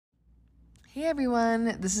Hey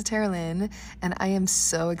everyone, this is Tara Lynn, and I am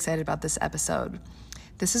so excited about this episode.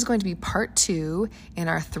 This is going to be part 2 in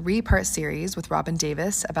our 3-part series with Robin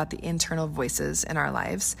Davis about the internal voices in our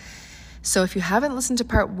lives. So if you haven't listened to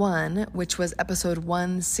part 1, which was episode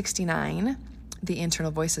 169, the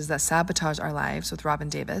internal voices that sabotage our lives with Robin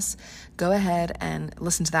Davis, go ahead and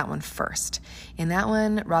listen to that one first. In that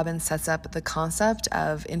one, Robin sets up the concept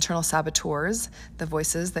of internal saboteurs, the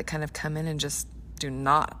voices that kind of come in and just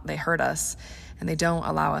they hurt us and they don't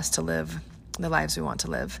allow us to live the lives we want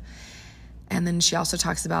to live. And then she also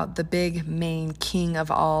talks about the big main king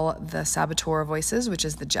of all the saboteur voices, which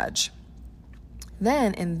is the judge.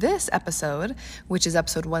 Then in this episode, which is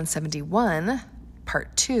episode 171,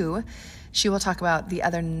 part 2, she will talk about the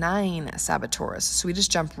other 9 saboteurs. So we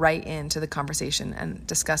just jump right into the conversation and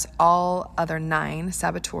discuss all other 9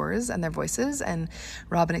 saboteurs and their voices. And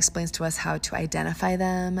Robin explains to us how to identify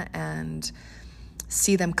them and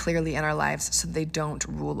see them clearly in our lives so they don't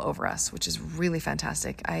rule over us, which is really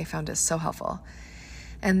fantastic. I found it so helpful.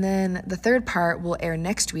 And then the 3rd part will air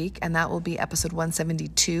next week, and that will be episode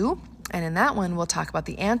 172. And in that one, we'll talk about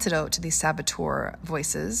the antidote to these saboteur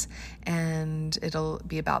voices, and it'll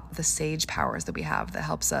be about the sage powers that we have that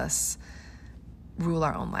helps us rule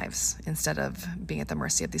our own lives instead of being at the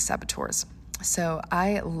mercy of these saboteurs. So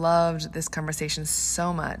I loved this conversation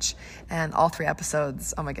so much, and all 3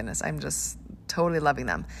 episodes, oh my goodness, I'm just totally loving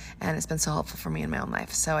them, and it's been so helpful for me in my own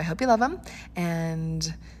life. So I hope you love them.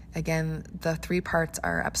 And again, the 3 parts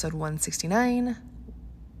are episode 169,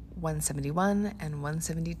 171, and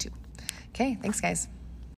 172. Okay, thanks guys.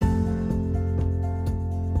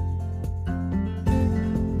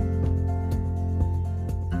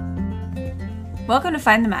 Welcome to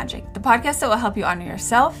Find the Magic, the podcast that will help you honor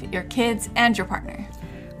yourself, your kids, and your partner.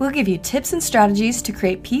 We'll give you tips and strategies to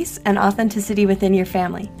create peace and authenticity within your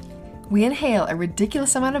family. We inhale a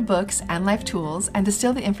ridiculous amount of books and life tools and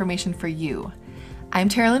distill the information for you. I'm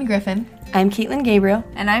Tara Lynn Griffin. I'm Caitlin Gabriel.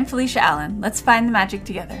 And I'm Felicia Allen. Let's find the magic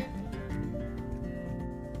together.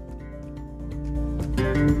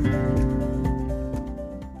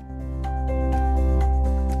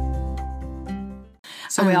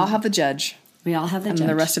 So we all have the judge. We all have the judge. And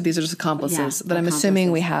the rest of these are just accomplices that I'm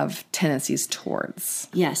assuming we have tendencies towards.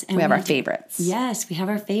 Yes. And we have our favorites. Yes, we have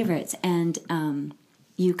our favorites. And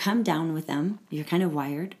you come down with them. You're kind of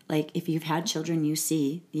wired. Like if you've had children, you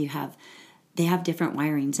see they have different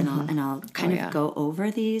wirings, and I'll kind of go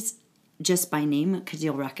over these just by name because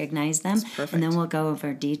you'll recognize them. And then we'll go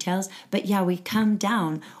over details. But yeah, we come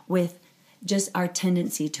down with just our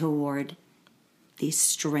tendency toward these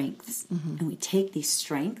strengths, and we take these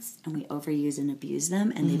strengths and we overuse and abuse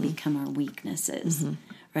them, and they become our weaknesses,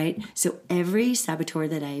 right? So every saboteur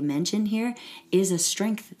that I mention here is a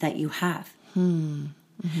strength that you have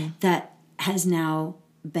that has now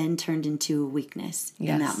been turned into a weakness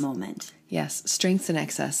in that moment. Yes, strengths in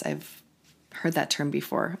excess. I've heard that term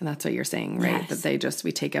before, and that's what you're saying, right? Yes. That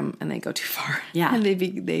we take them and they go too far, and they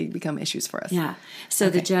become issues for us. Yeah.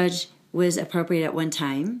 So the judge was appropriate at one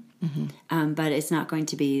time, but it's not going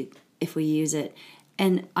to be if we use it.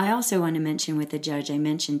 And I also want to mention with the judge, I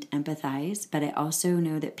mentioned empathize, but I also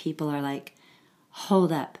know that people are like,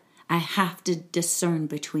 hold up, I have to discern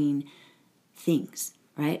between things,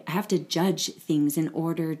 right? I have to judge things in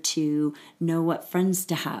order to know what friends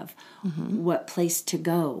to have, what place to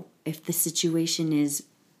go, if the situation is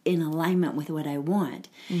in alignment with what I want.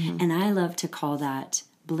 And I love to call that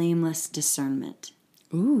blameless discernment.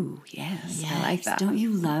 Ooh, yes, I like that. Don't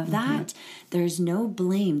you love that? There's no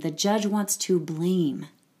blame. The judge wants to blame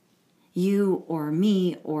you or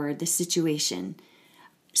me or the situation.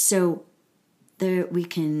 So we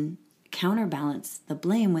can counterbalance the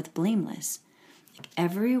blame with blameless. Like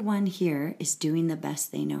everyone here is doing the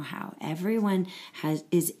best they know how. Everyone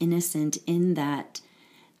is innocent in that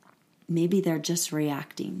maybe they're just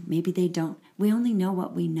reacting. Maybe they don't. We only know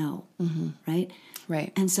what we know, right?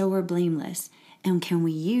 Right. And so we're blameless. And can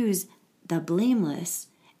we use the blameless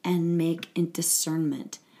and make a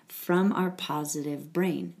discernment from our positive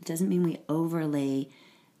brain? It doesn't mean we overlay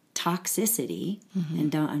toxicity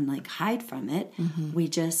and don't hide from it. We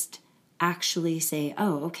just actually say,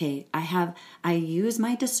 oh, okay, I use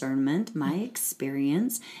my discernment, my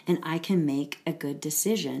experience, and I can make a good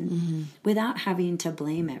decision without having to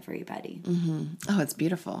blame everybody. Oh, it's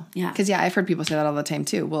beautiful. Yeah. Because I've heard people say that all the time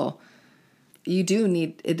too. Well,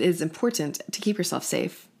 it is important to keep yourself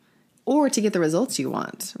safe or to get the results you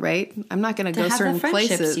want, right? I'm not going to go certain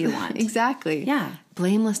places. You want. Exactly. Yeah.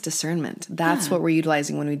 Blameless discernment. That's what we're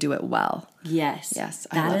utilizing when we do it well. Yes.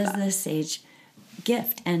 I love that is the sage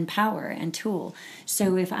gift and power and tool.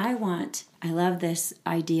 So if I want I love this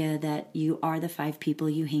idea that you are the 5 people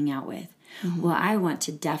you hang out with. Mm-hmm. Well, I want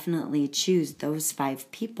to definitely choose those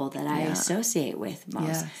 5 people that I associate with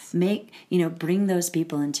most. Yes. Bring those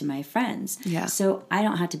people into my friends. Yeah. So I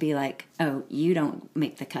don't have to be like, oh, you don't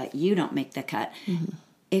make the cut. You don't make the cut. Mm-hmm.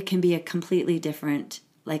 It can be a completely different,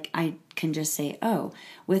 like I can just say, oh,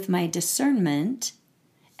 with my discernment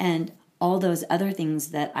and all those other things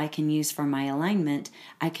that I can use for my alignment,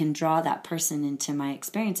 I can draw that person into my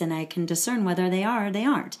experience and I can discern whether they are or they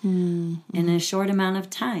aren't in a short amount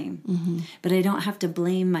of time. Mm-hmm. But I don't have to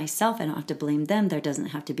blame myself. I don't have to blame them. There doesn't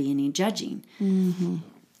have to be any judging. Mm-hmm.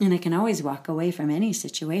 And I can always walk away from any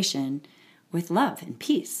situation with love and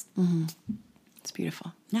peace. Mm-hmm. It's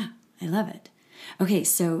beautiful. Yeah, I love it. Okay,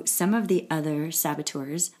 so some of the other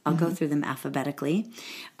saboteurs, I'll go through them alphabetically,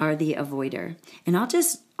 are the avoider. And I'll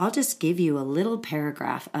just give you a little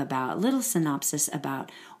paragraph little synopsis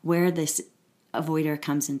about where this avoider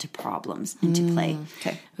comes into play.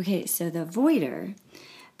 Okay, so the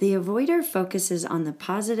avoider focuses on the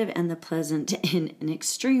positive and the pleasant in an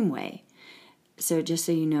extreme way. So just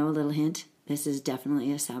so you know, a little hint, this is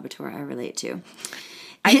definitely a saboteur I relate to.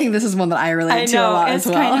 I think this is one that I relate to a lot as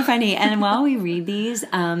well. It's kind of funny. And while we read these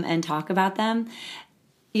and talk about them,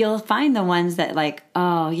 you'll find the ones that like,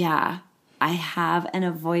 oh yeah, I have an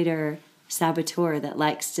avoider saboteur that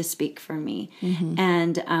likes to speak for me. Mm-hmm.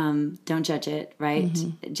 And don't judge it, right?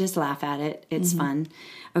 Mm-hmm. Just laugh at it. It's fun.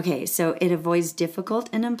 Okay, so it avoids difficult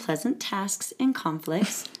and unpleasant tasks and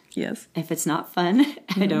conflicts. Yes. If it's not fun,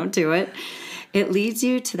 I don't do it. It leads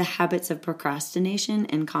you to the habits of procrastination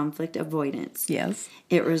and conflict avoidance. Yes.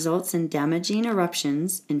 It results in damaging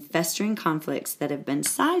eruptions and festering conflicts that have been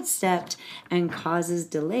sidestepped and causes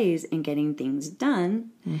delays in getting things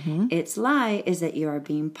done. Mm-hmm. Its lie is that you are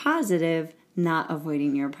being positive, not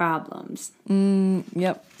avoiding your problems.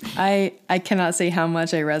 Yep. I cannot say how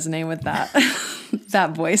much I resonate with that.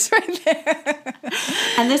 That voice right there.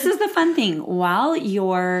 And this is the fun thing. While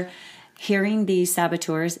you're hearing these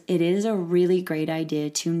saboteurs, it is a really great idea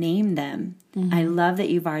to name them. Mm-hmm. I love that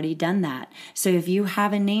you've already done that. So if you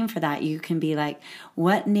have a name for that, you can be like,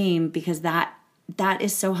 what name? Because that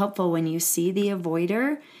is so helpful when you see the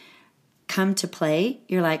avoider come to play.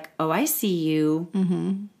 You're like, oh, I see you.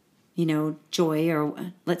 Mm-hmm. Joy,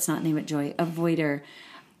 or let's not name it Joy, avoider.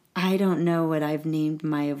 I don't know what I've named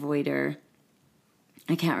my avoider.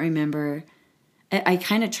 I can't remember. I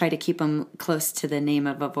kind of try to keep them close to the name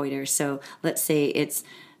of avoider. So let's say it's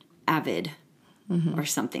avid or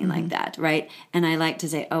something like that, right? And I like to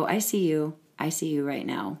say, oh, I see you right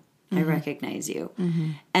now. I recognize you. Mm-hmm.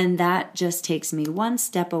 And that just takes me one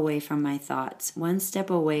step away from my thoughts, one step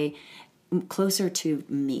away, closer to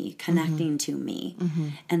me, connecting to me. Mm-hmm.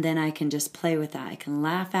 And then I can just play with that. I can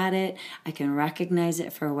laugh at it. I can recognize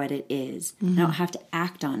it for what it is. I don't have to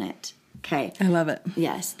act on it. Okay. I love it.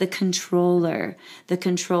 Yes. The controller. The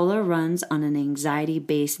controller runs on an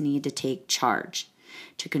anxiety-based need to take charge,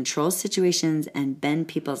 to control situations and bend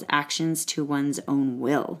people's actions to one's own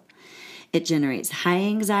will. It generates high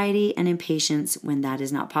anxiety and impatience when that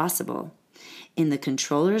is not possible. In the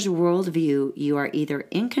controller's worldview, you are either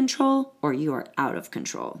in control or you are out of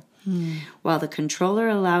control. While the controller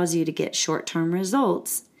allows you to get short-term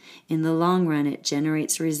results, in the long run, it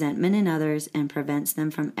generates resentment in others and prevents them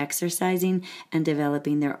from exercising and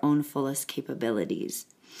developing their own fullest capabilities.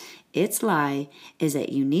 Its lie is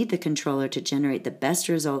that you need the controller to generate the best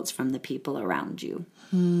results from the people around you.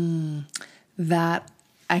 That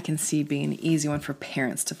I can see being an easy one for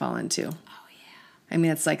parents to fall into. Oh, yeah. I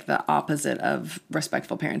mean, it's like the opposite of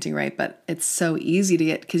respectful parenting, right? But it's so easy to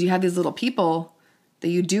get, because you have these little people that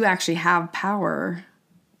you do actually have power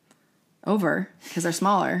over because they're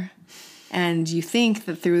smaller. And you think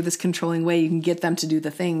that through this controlling way, you can get them to do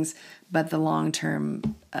the things, but the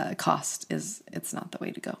long-term cost is, it's not the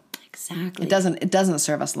way to go. Exactly. It doesn't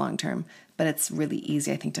serve us long-term, but it's really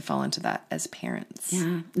easy, I think, to fall into that as parents.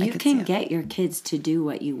 Yeah. You can get your kids to do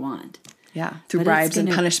what you want. Yeah. Through bribes and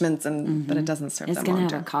punishments, but it doesn't serve them long-term. It's going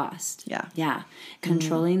to have a cost. Yeah. Yeah.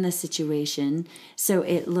 Controlling the situation. So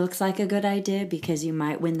it looks like a good idea because you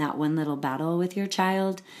might win that one little battle with your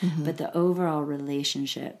child, but the overall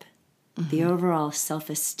relationship, the overall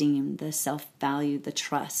self-esteem, the self-value, the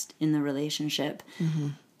trust in the relationship,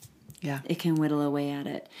 it can whittle away at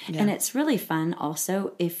it. Yeah. And it's really fun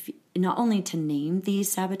also if not only to name these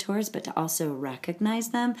saboteurs, but to also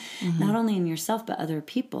recognize them, not only in yourself, but other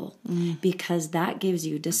people, because that gives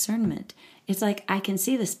you discernment. It's like, I can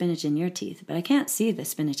see the spinach in your teeth, but I can't see the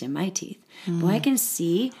spinach in my teeth. But I can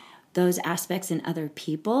see those aspects in other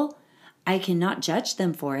people. I cannot judge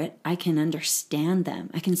them for it. I can understand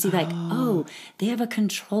them. I can see like, oh, they have a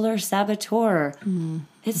controller saboteur.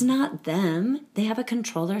 It's not them. They have a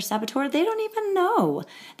controller saboteur. They don't even know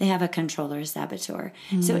they have a controller saboteur.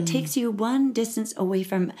 So it takes you one distance away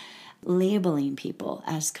from labeling people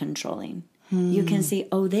as controlling. You can see,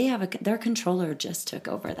 oh, their controller just took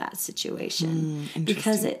over that situation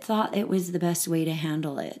because it thought it was the best way to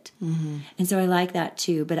handle it. And so I like that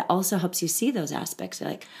too. But it also helps you see those aspects.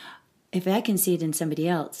 Like, if I can see it in somebody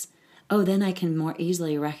else, oh, then I can more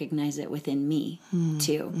easily recognize it within me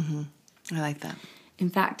too. I like that. In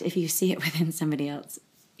fact, if you see it within somebody else,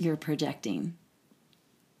 you're projecting,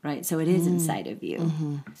 right? So it is inside of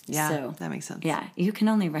you. Yeah, so, that makes sense. Yeah, you can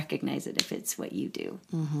only recognize it if it's what you do.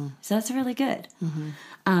 So that's really good.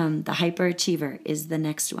 The hyperachiever is the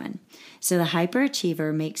next one. So the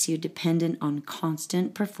hyperachiever makes you dependent on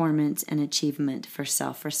constant performance and achievement for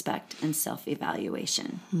self-respect and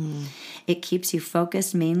self-evaluation. It keeps you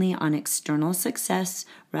focused mainly on external success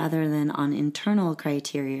rather than on internal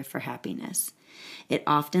criteria for happiness. It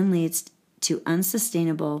often leads to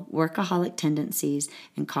unsustainable workaholic tendencies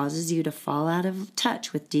and causes you to fall out of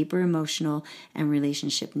touch with deeper emotional and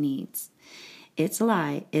relationship needs. Its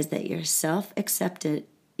lie is that your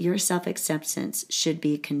self-acceptance should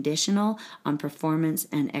be conditional on performance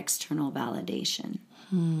and external validation.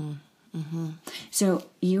 So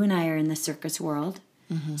you and I are in the circus world.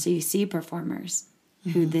 So you see performers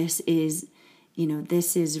who this is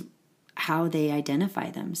how they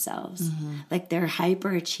identify themselves. Like they're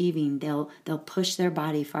hyper achieving. They'll push their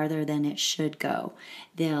body farther than it should go.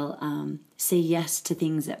 They'll say yes to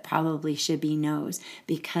things that probably should be no's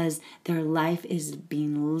because their life is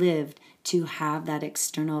being lived to have that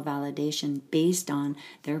external validation based on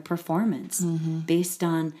their performance, based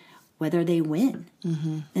on whether they win.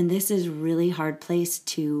 And this is a really hard place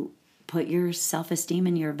to put your self-esteem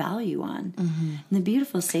and your value on. And the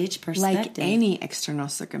beautiful sage perspective. Like any external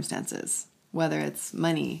circumstances, whether it's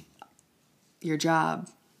money, your job,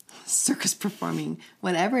 circus performing,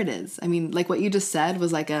 whatever it is. I mean, like what you just said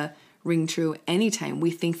was like a ring true anytime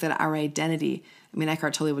we think that our identity, I mean,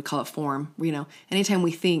 Eckhart Tolle would call it form, anytime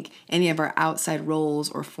we think any of our outside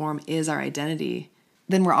roles or form is our identity,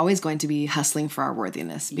 then we're always going to be hustling for our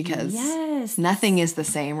worthiness because nothing is the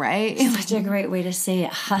same, right? Such a great way to say it.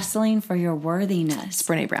 Hustling for your worthiness. It's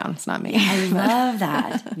Brene Brown. It's not me. I love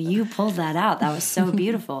that. You pulled that out. That was so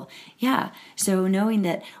beautiful. Yeah. So knowing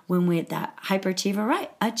that when we're that hyperachiever,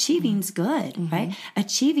 right? Achieving's good, right?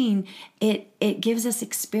 Achieving, it gives us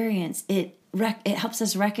experience. It helps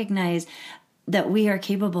us recognize that we are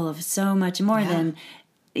capable of so much more than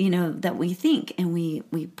that we think, and we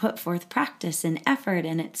put forth practice and effort,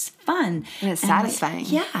 and it's fun. And it's satisfying.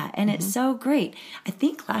 And it's so great. I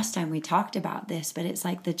think last time we talked about this, but it's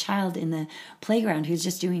like the child in the playground who's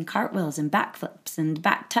just doing cartwheels and backflips and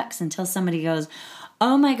back tucks until somebody goes,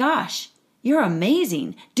 oh my gosh, you're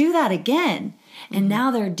amazing. Do that again. And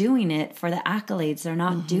now they're doing it for the accolades. They're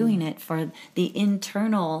not doing it for the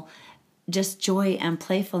internal just joy and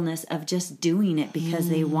playfulness of just doing it because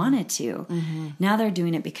they wanted to. Now they're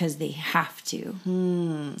doing it because they have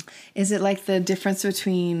to. Is it like the difference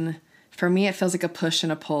between, for me, it feels like a push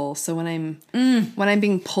and a pull. So when I'm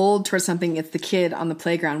being pulled towards something, it's the kid on the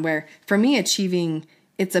playground, where for me, achieving,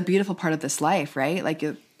 it's a beautiful part of this life, right? Like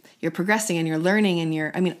you're progressing and you're learning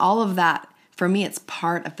and all of that, for me, it's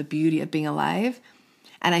part of the beauty of being alive.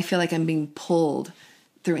 And I feel like I'm being pulled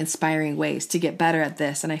through inspiring ways to get better at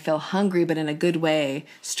this. And I feel hungry, but in a good way,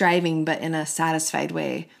 striving, but in a satisfied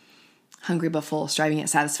way, hungry, but full, striving yet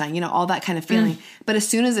satisfying, all that kind of feeling. But as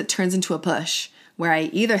soon as it turns into a push where I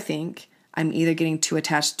either think I'm either getting too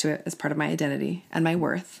attached to it as part of my identity and my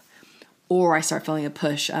worth, or I start feeling a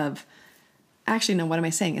push of, actually, no, what am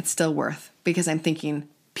I saying? It's still worth, because I'm thinking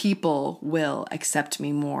people will accept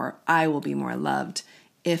me more. I will be more loved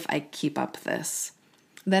if I keep up this.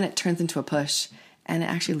 Then it turns into a push. And it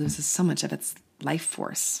actually loses so much of its life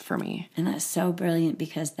force for me. And that's so brilliant,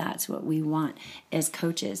 because that's what we want as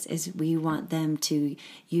coaches, is we want them to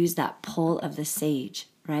use that pull of the sage,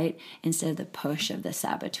 right? Instead of the push of the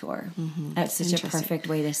saboteur. That's such a perfect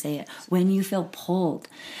way to say it. When you feel pulled,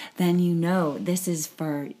 then this is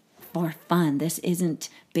for fun. This isn't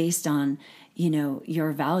based on,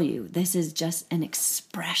 your value. This is just an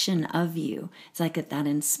expression of you. It's like that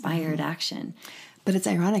inspired action. But it's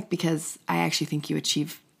ironic, because I actually think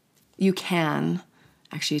you can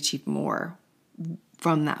actually achieve more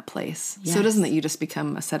from that place. Yes. So it doesn't that you just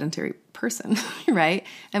become a sedentary person, right?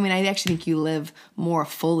 I mean, I actually think you live more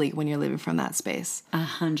fully when you're living from that space.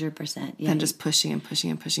 100%. Yeah. Than just pushing and pushing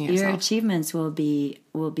and pushing yourself. Your achievements will be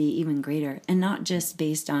even greater, and not just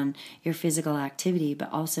based on your physical activity,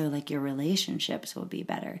 but also like your relationships will be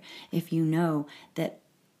better. If you know that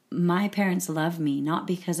my parents love me, not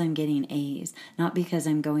because I'm getting A's, not because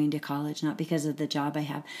I'm going to college, not because of the job I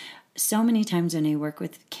have. So many times when I work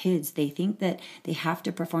with kids, they think that they have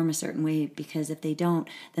to perform a certain way because if they don't,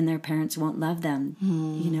 then their parents won't love them,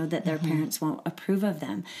 that their parents won't approve of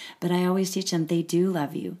them. But I always teach them they do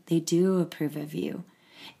love you. They do approve of you.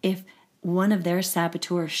 If one of their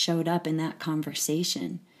saboteurs showed up in that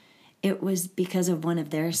conversation, it was because of one of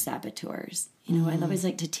their saboteurs. I always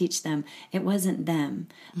like to teach them it wasn't them.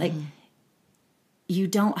 Like, you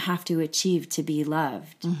don't have to achieve to be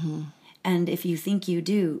loved. And if you think you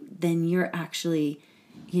do, then you're actually,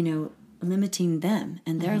 limiting them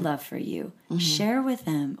and their love for you. Share with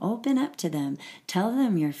them, open up to them, tell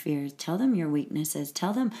them your fears, tell them your weaknesses,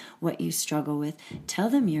 tell them what you struggle with,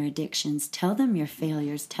 tell them your addictions, tell them your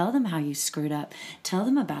failures, tell them how you screwed up, tell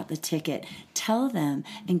them about the ticket, tell them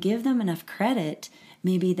and give them enough credit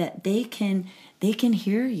maybe that they can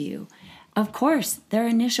hear you. Of course, their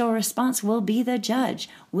initial response will be the judge,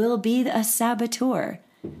 will be a saboteur.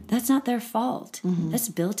 That's not their fault. That's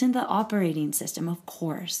built into the operating system, of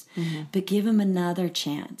course. But give them another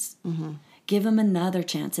chance. Give them another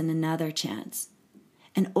chance and another chance.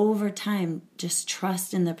 And over time, just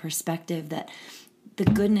trust in the perspective that the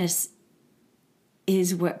goodness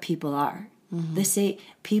is what people are. They say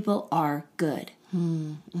people are good.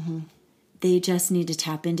 They just need to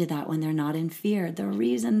tap into that when they're not in fear. The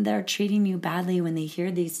reason they're treating you badly when they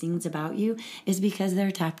hear these things about you is because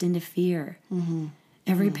they're tapped into fear.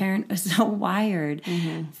 Every parent is so wired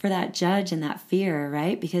for that judge and that fear,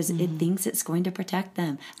 right? Because it thinks it's going to protect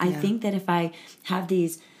them. Yeah. I think that if I have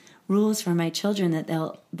these rules for my children, that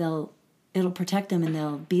it'll protect them and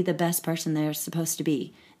they'll be the best person they're supposed to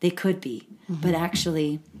be. They could be, but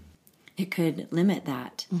actually it could limit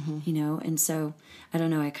that, And so, I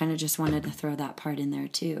don't know, I kind of just wanted to throw that part in there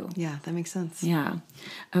too. Yeah, that makes sense. Yeah.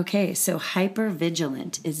 Okay, so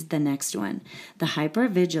hypervigilant is the next one. The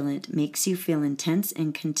hypervigilant makes you feel intense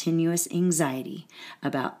and continuous anxiety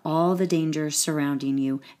about all the dangers surrounding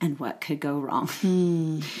you and what could go wrong.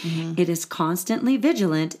 It is constantly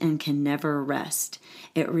vigilant and can never rest.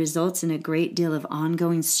 It results in a great deal of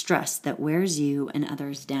ongoing stress that wears you and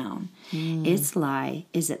others down. Its lie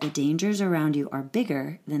is that the dangers around you are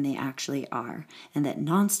bigger than they actually are, and that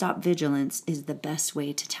nonstop vigilance is the best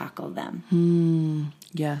way to tackle them.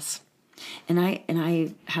 Yes. And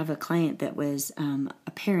I have a client that was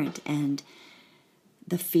a parent, and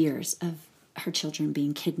the fears of her children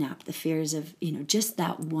being kidnapped, the fears of, just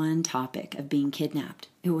that one topic of being kidnapped.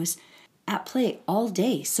 It was at play all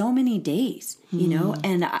day, so many days,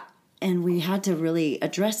 and we had to really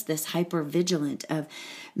address this hypervigilant of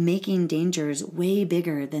making dangers way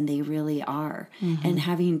bigger than they really are, and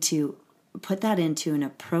having to put that into an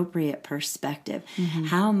appropriate perspective.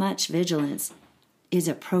 How much vigilance is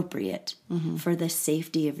appropriate for the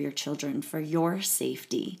safety of your children, for your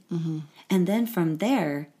safety. And then from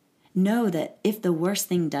there, know that if the worst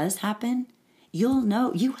thing does happen, you'll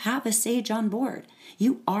know you have a sage on board.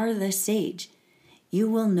 You are the sage. You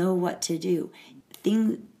will know what to do.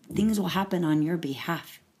 Things will happen on your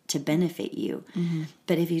behalf to benefit you.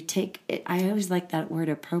 But if you take it, I always like that word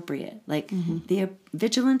appropriate. Like the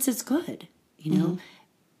vigilance is good,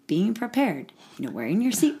 being prepared, wearing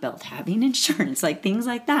your seatbelt, having insurance, like things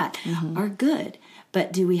like that are good.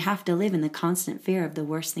 But do we have to live in the constant fear of the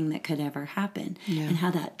worst thing that could ever happen, and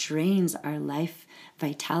how that drains our life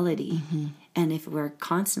vitality? And if we're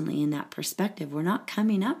constantly in that perspective, we're not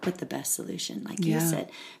coming up with the best solution. Like you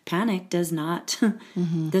said, panic does not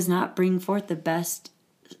does not bring forth the best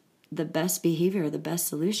behavior, the best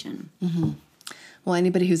solution. Well,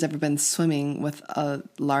 anybody who's ever been swimming with a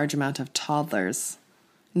large amount of toddlers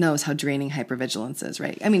knows how draining hypervigilance is,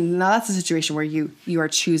 right? I mean, now that's a situation where you are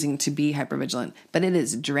choosing to be hypervigilant, but it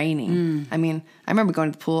is draining. I mean, I remember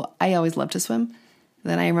going to the pool. I always loved to swim.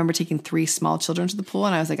 Then I remember taking 3 small children to the pool,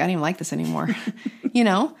 and I was like, I don't even like this anymore,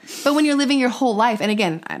 But when you're living your whole life, and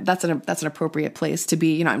again, that's an appropriate place to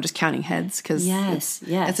be. I'm just counting heads because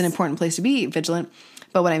it's an important place to be vigilant.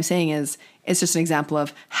 But what I'm saying is, it's just an example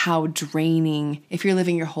of how draining, if you're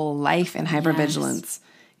living your whole life in hypervigilance,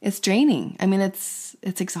 it's draining. I mean, it's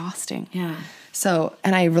exhausting. Yeah. So,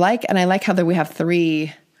 and I like how that we have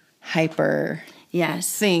 3 hyper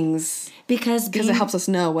things. Because it helps us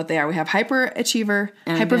know what they are. We have hyperachiever,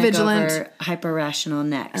 hypervigilant, hyper rational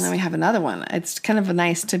next. And then we have another one. It's kind of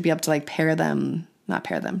nice to be able to pair them not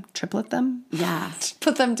pair them, triplet them. Yeah.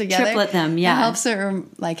 Put them together. Triplet them, yeah. It helps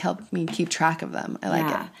it like help me keep track of them. I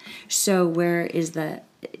like it. So where is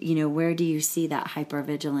where do you see that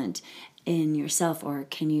hypervigilant in yourself, or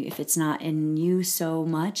can you, if it's not in you so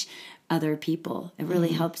much, other people? It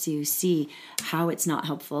really helps you see how it's not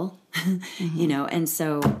helpful, and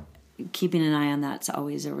so keeping an eye on that's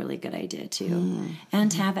always a really good idea too.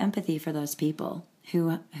 And to have empathy for those people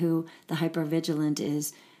who the hypervigilant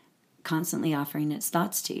is constantly offering its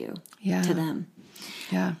thoughts to you, to them.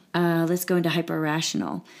 Yeah. Let's go into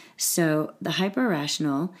hyper-rational. So the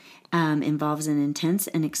hyper-rational involves an intense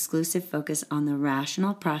and exclusive focus on the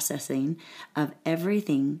rational processing of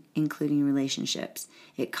everything, including relationships.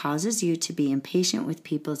 It causes you to be impatient with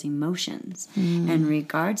people's emotions and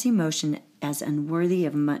regards emotion as unworthy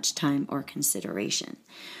of much time or consideration.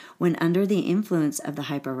 When under the influence of the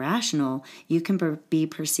hyper-rational, you can be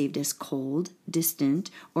perceived as cold,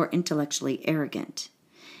 distant, or intellectually arrogant.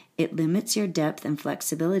 It limits your depth and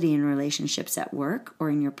flexibility in relationships at work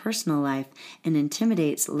or in your personal life and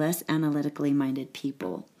intimidates less analytically minded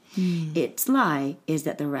people. Its lie is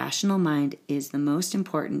that the rational mind is the most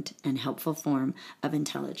important and helpful form of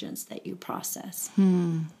intelligence that you process.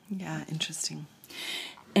 Yeah, interesting.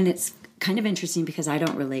 And it's kind of interesting because I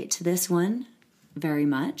don't relate to this one very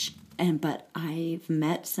much, but I've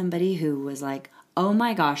met somebody who was like, oh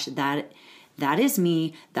my gosh, that is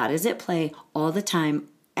me, that is at play all the time,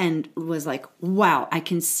 and was like, wow, I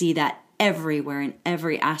can see that everywhere in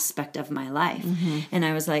every aspect of my life. And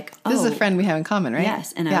I was like, oh. This is a friend we have in common, right?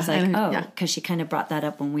 Yes. And I was like, because she kind of brought that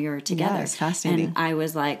up when we were together. Yeah, it's fascinating. And I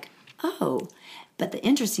was like, oh. But the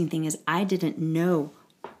interesting thing is I didn't know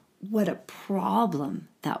what a problem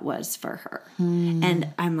that was for her. And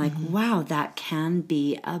I'm like, wow, that can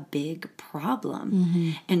be a big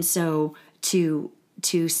problem. And so to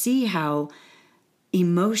see how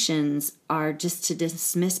emotions are just to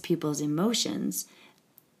dismiss people's emotions,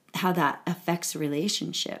 how that affects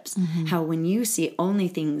relationships, how when you see only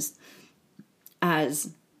things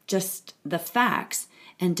as just the facts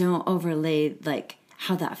and don't overlay like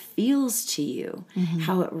how that feels to you,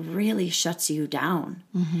 how it really shuts you down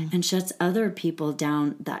and shuts other people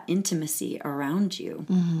down, that intimacy around you,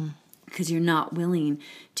 because you're not willing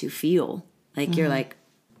to feel like you're like,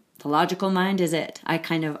 the logical mind is it.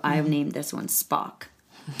 I've named this one Spock.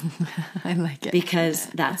 I like it. Because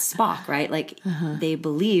that's Spock, right? Like they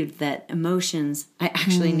believed that emotions, I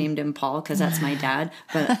actually named him Paul because that's my dad,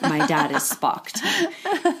 but my dad is Spock too.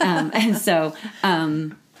 And so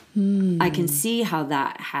I can see how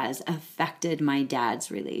that has affected my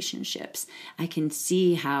dad's relationships. I can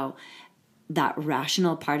see how that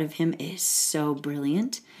rational part of him is so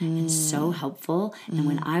brilliant and so helpful. And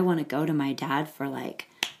when I want to go to my dad for like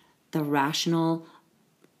the rational,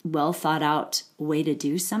 well thought out way to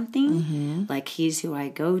do something, like he's who I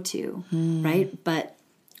go to, right? But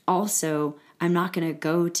also I'm not going to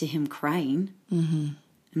go to him crying. I'm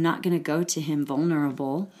not going to go to him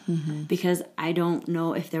vulnerable because I don't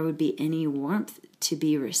know if there would be any warmth to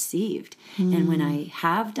be received. And when I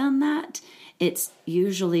have done that, it's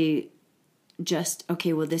usually just,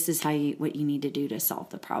 okay, well, this is what you need to do to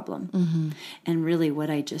solve the problem. And really what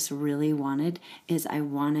I just really wanted is I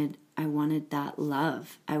wanted that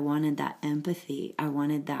love. I wanted that empathy. I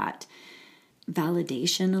wanted that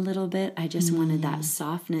validation a little bit. I just wanted that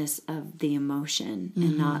softness of the emotion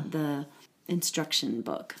and not the instruction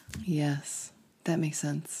book. Yes, that makes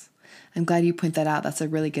sense. I'm glad you point that out. That's a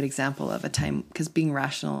really good example of a time, because being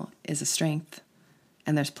rational is a strength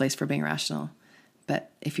and there's place for being rational.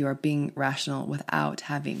 But if you are being rational without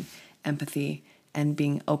having empathy and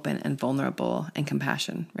being open and vulnerable and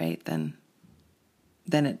compassion, right, then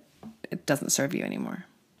it doesn't serve you anymore.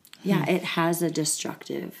 Yeah, it has a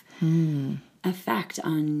destructive effect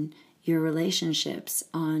on your relationships,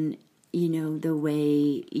 on, the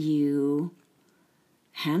way you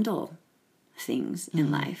handle things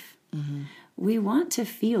in life. We want to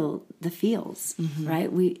feel the feels, right?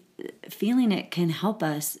 Feeling it can help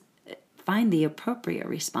us find the appropriate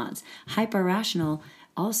response. Hyper-rational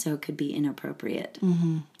also could be inappropriate.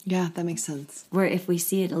 Yeah, that makes sense. Where if we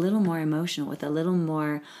see it a little more emotional, with a little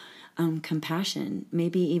more compassion,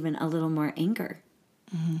 maybe even a little more anger,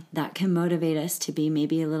 that can motivate us to be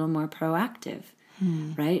maybe a little more proactive,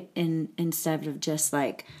 right? And instead of just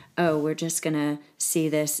like, oh, we're just going to see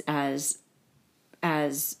this as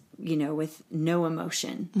with no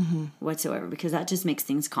emotion whatsoever, because that just makes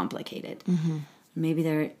things complicated.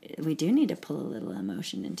 Maybe we do need to pull a little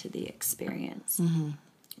emotion into the experience,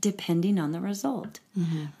 depending on the result,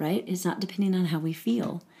 right? It's not depending on how we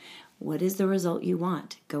feel. What is the result you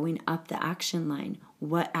want? Going up the action line.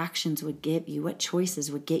 What actions would give you? What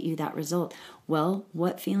choices would get you that result? Well,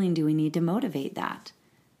 what feeling do we need to motivate that?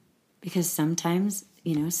 Because sometimes,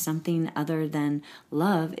 something other than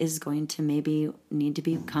love is going to maybe need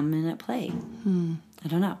to come in at play. I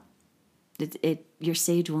don't know. Your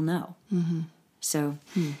sage will know. So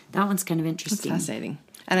that one's kind of interesting. That's fascinating.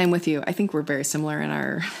 And I'm with you. I think we're very similar in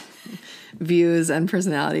our views and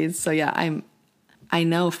personalities. So yeah, I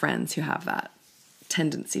know friends who have that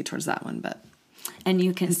tendency towards that one, but and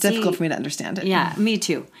you can it's difficult for me to understand it. Yeah, me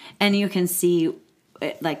too. And you can see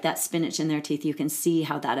like that spinach in their teeth. You can see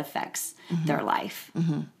how that affects their life.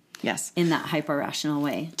 Yes. In that hyper rational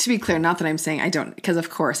way. To be clear, not that I'm saying I don't, because of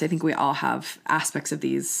course I think we all have aspects of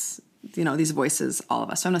these, these voices, all of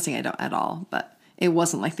us. So I'm not saying I don't at all, but it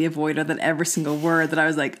wasn't like the avoider that every single word that I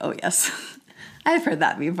was like, oh yes, I've heard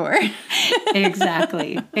that before.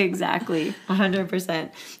 Exactly.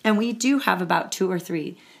 100%. And we do have about 2 or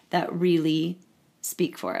 3 that really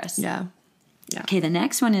speak for us. Yeah. Okay, the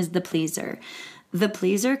next one is the pleaser. The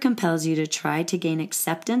pleaser compels you to try to gain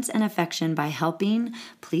acceptance and affection by helping,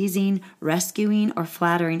 pleasing, rescuing, or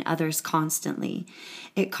flattering others constantly.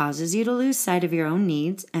 It causes you to lose sight of your own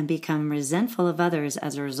needs and become resentful of others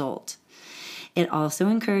as a result. It also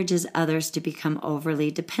encourages others to become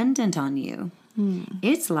overly dependent on you.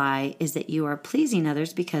 Its lie is that you are pleasing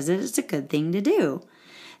others because it is a good thing to do,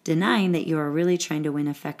 denying that you are really trying to win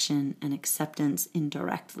affection and acceptance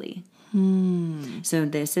indirectly. So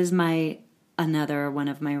this is another one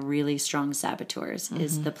of my really strong saboteurs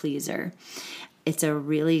is the pleaser. It's a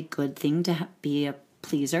really good thing to be a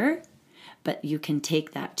pleaser, but you can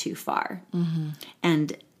take that too far.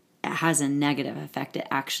 And it has a negative effect. It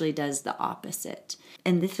actually does the opposite.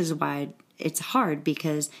 And this is why it's hard,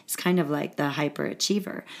 because it's kind of like the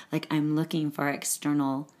hyperachiever. Like, I'm looking for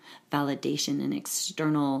external validation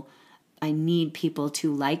and I need people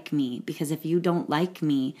to like me, because if you don't like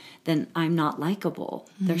me, then I'm not likable.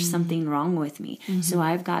 There's something wrong with me. So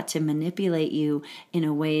I've got to manipulate you in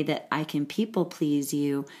a way that I can people please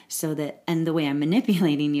you, and the way I'm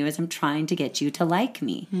manipulating you is I'm trying to get you to like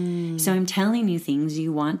me. So I'm telling you things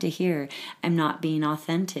you want to hear. I'm not being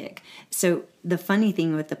authentic. So the funny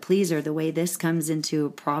thing with the pleaser, the way this comes into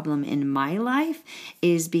a problem in my life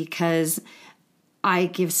is because I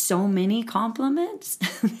give so many compliments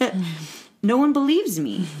that no one believes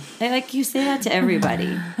me. You say that to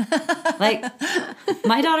everybody. Like,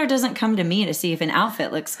 my daughter doesn't come to me to see if an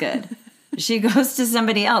outfit looks good. She goes to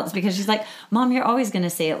somebody else because she's like, Mom, you're always going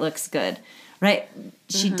to say it looks good, right?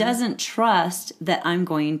 She doesn't trust that I'm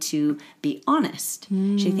going to be honest.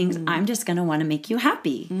 She thinks I'm just going to want to make you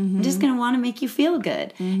happy. I'm just going to want to make you feel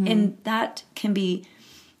good. And that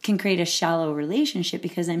can create a shallow relationship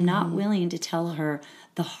because I'm not willing to tell her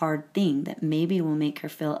the hard thing that maybe will make her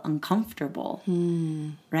feel uncomfortable.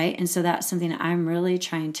 Right? And so that's something I'm really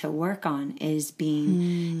trying to work on is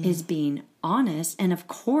being honest, and of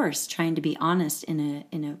course trying to be honest in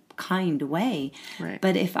a kind way. Right.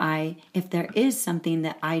 But if there is something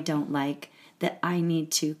that I don't like, that I need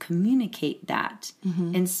to communicate that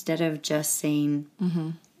instead of just saying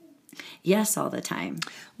yes all the time.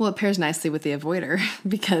 Well, it pairs nicely with the avoider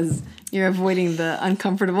because you're avoiding the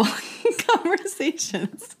uncomfortable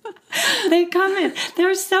conversations. They come in.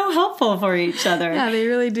 They're so helpful for each other. Yeah, they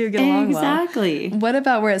really do get along well. Exactly. What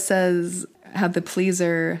about where it says how the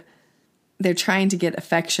pleaser, they're trying to get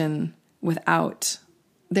affection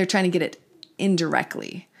they're trying to get it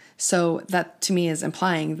indirectly. So that to me is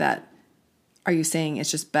implying that, are you saying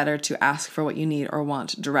it's just better to ask for what you need or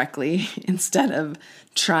want directly instead of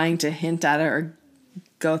trying to hint at it or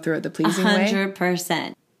go through it the pleasing way?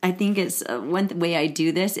 100%. I think it's one way I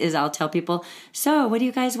do this is I'll tell people, so what do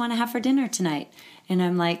you guys want to have for dinner tonight? And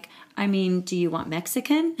I'm like, do you want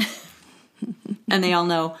Mexican? And they all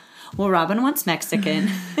know, well, Robin wants Mexican.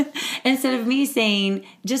 Instead of me saying,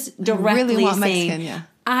 just directly really want saying, Mexican, yeah.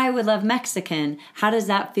 I would love Mexican. How does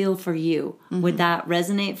that feel for you? Would that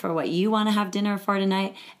resonate for what you want to have dinner for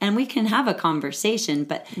tonight? And we can have a conversation,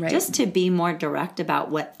 but just to be more direct about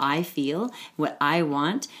what I feel, what I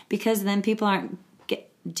want, because then people aren't,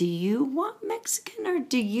 do you want Mexican or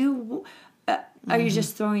do you, are you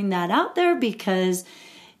just throwing that out there because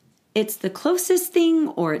it's the closest thing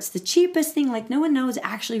or it's the cheapest thing? Like, no one knows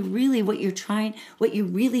actually really what you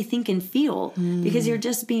really think and feel because you're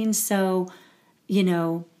just being so,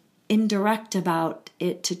 indirect about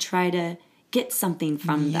it to try to get something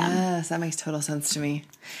from them. Yes, that makes total sense to me.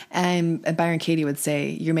 And Byron Katie would say,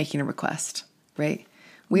 you're making a request, right?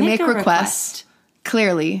 We make requests,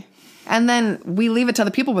 clearly, and then we leave it to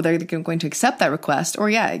other people whether they're going to accept that request or,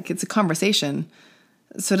 it's a conversation.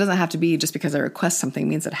 So it doesn't have to be just because I request something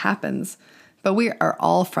means it happens. But we are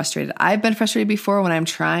all frustrated. I've been frustrated before when I'm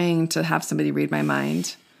trying to have somebody read my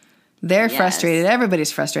mind. They're frustrated.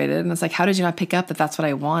 Everybody's frustrated. And it's like, how did you not pick up that that's what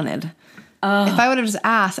I wanted? If I would have just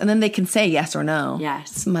asked, and then they can say yes or no. Yes.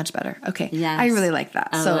 It's much better. Okay. Yes. I really like that.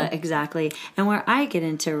 Exactly. And where I get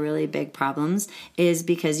into really big problems is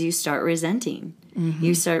because you start resenting. Mm-hmm.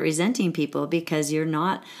 You start resenting people because you're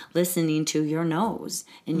not listening to your no's.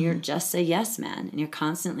 And you're just a yes man. And you're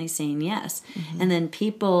constantly saying yes. Mm-hmm. And then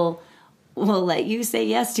people will let you say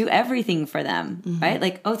yes to everything for them, right?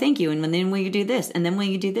 Like, oh, thank you. And then will you do this? And then will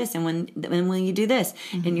you do this? And when will you do this?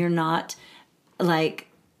 And you're not like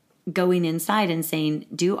going inside and saying,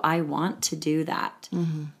 do I want to do that?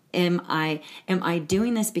 Am I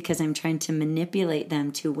doing this because I'm trying to manipulate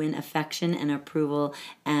them to win affection and approval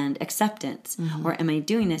and acceptance? Or am I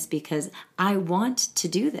doing this because I want to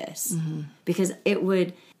do this? Because it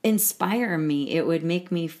would inspire me. It would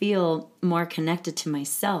make me feel more connected to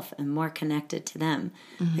myself and more connected to them.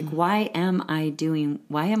 Like, why am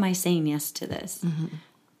I saying yes to this?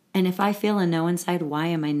 And if I feel a no inside, why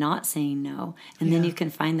am I not saying no? And then you can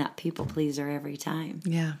find that people pleaser every time.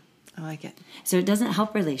 Yeah, I like it. So it doesn't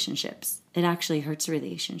help relationships. It actually hurts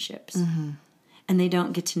relationships. And they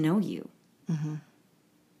don't get to know you.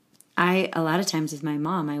 A lot of times with my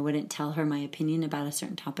mom, I wouldn't tell her my opinion about a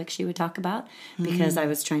certain topic she would talk about because I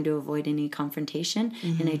was trying to avoid any confrontation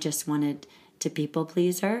and I just wanted to people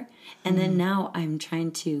please her. And then now I'm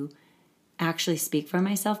trying to actually speak for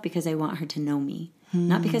myself because I want her to know me.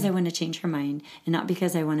 Not because I want to change her mind and not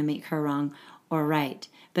because I want to make her wrong or right,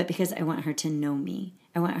 but because I want her to know me.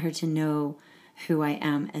 I want her to know who I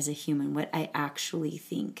am as a human, what I actually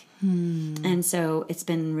think. And so it's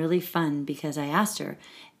been really fun because I asked her,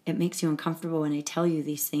 it makes you uncomfortable when I tell you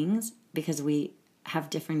these things because we have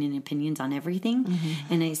different opinions on everything.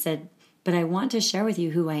 And I said, but I want to share with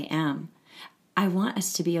you who I am. I want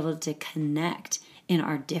us to be able to connect in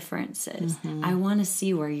our differences. I want to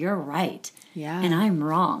see where you're right and I'm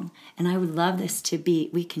wrong. And I would love this to be,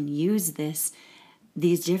 we can use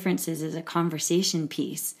these differences as a conversation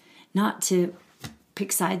piece, not to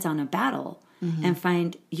pick sides on a battle and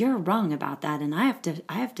find you're wrong about that and I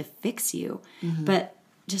have to fix you. But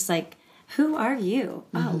just like, who are you?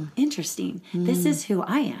 Oh, interesting. This is who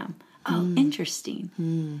I am. Oh, interesting.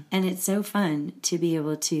 And it's so fun to be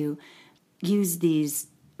able to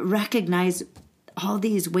recognize all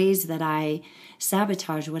these ways that I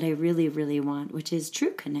sabotage what I really, really want, which is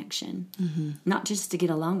true connection. Not just to get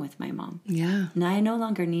along with my mom. Yeah. And I no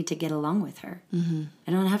longer need to get along with her.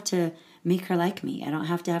 I don't have to make her like me. I don't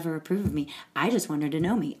have to have her approve of me. I just want her to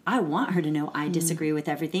know me. I want her to know I disagree with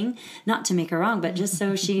everything, not to make her wrong, but just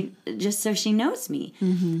so she knows me.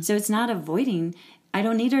 So it's not avoiding. I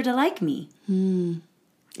don't need her to like me.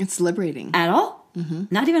 It's liberating. At all.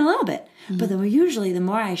 Not even a little bit. But usually the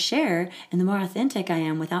more I share and the more authentic I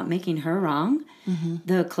am without making her wrong,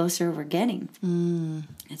 the closer we're getting.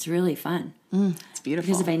 It's really fun. It's beautiful.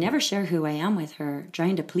 Because if I never share who I am with her,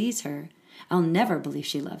 trying to please her, I'll never believe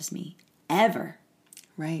she loves me. Ever.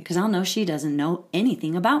 Right. Because I'll know she doesn't know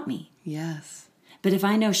anything about me. Yes. But if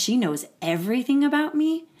I know she knows everything about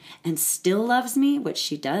me and still loves me, which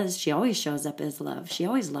she does, she always shows up as love. She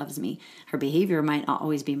always loves me. Her behavior might not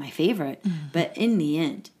always be my favorite, but in the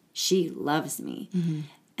end, she loves me.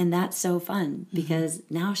 And that's so fun because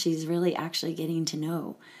now she's really actually getting to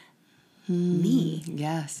know me.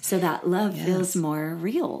 Yes. So that love feels more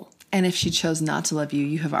real. And if she chose not to love you,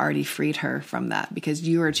 you have already freed her from that because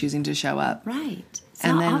you are choosing to show up. Right. It's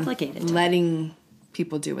and not then obligated. Letting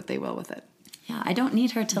people do what they will with it. Yeah, I don't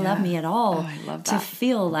need her to love me at all. Oh, I love that. To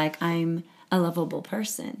feel like I'm a lovable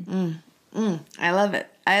person. I love it.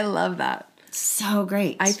 I love that. So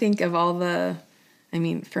great. I think of all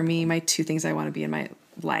for me, my two things I want to be in my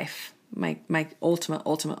life, my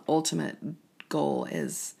ultimate goal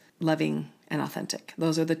is loving and authentic.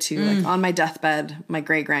 Those are the two, like on my deathbed, my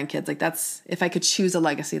great grandkids, like that's, if I could choose a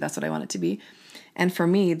legacy, that's what I want it to be. And for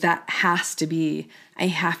me, that has to be, I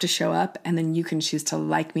have to show up and then you can choose to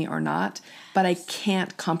like me or not, but I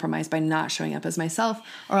can't compromise by not showing up as myself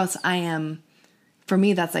or else for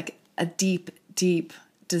me, that's like a deep, deep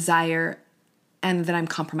desire and then I'm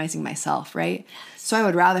compromising myself, right? Yes. So I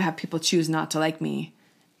would rather have people choose not to like me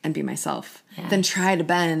and be myself than try to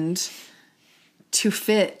bend to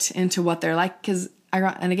fit into what they're like.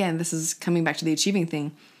 And again, this is coming back to the achieving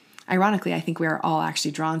thing. Ironically, I think we are all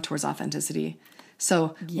actually drawn towards authenticity.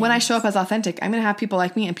 So when I show up as authentic, I'm going to have people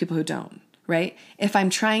like me and people who don't, right? If I'm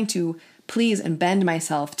trying to please and bend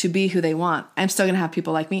myself to be who they want, I'm still going to have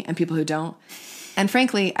people like me and people who don't. And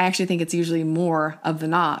frankly, I actually think it's usually more of the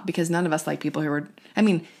not because none of us like people who are,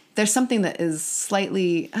 there's something that is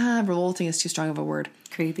slightly, revolting is too strong of a word.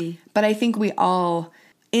 Creepy. But I think we all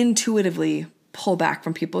intuitively pull back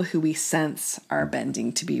from people who we sense are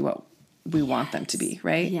bending to be what we want them to be,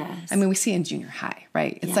 right? Yes. I mean, we see in junior high,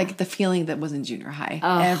 right? It's like the feeling that was in junior high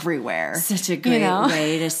everywhere. Such a great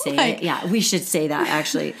way to say it. Yeah, we should say that,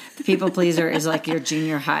 actually. The people pleaser is like your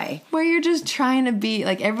junior high. Where you're just trying to be,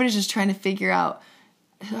 like, everybody's just trying to figure out,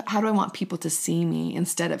 how do I want people to see me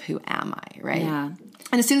instead of who am I, right? Yeah.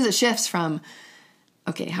 And as soon as it shifts from,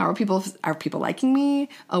 okay, how are people liking me?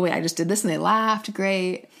 Oh, wait, I just did this and they laughed.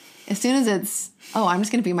 Great. As soon as it's, oh, I'm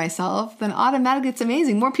just going to be myself, then automatically it's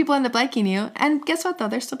amazing. More people end up liking you. And guess what, though?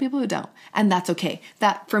 There's still people who don't. And that's okay.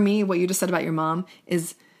 That, for me, what you just said about your mom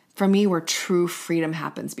is, for me, where true freedom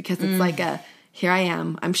happens. Because it's like here I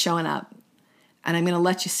am, I'm showing up, and I'm going to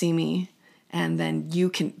let you see me. And then you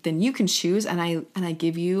can choose, and I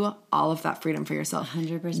give you all of that freedom for yourself.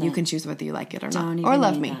 100%. You can choose whether you like it or Don't not, or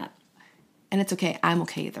love me. That. And it's okay. I'm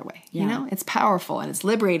okay either way. Yeah. You know, it's powerful and it's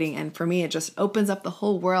liberating. And for me, it just opens up the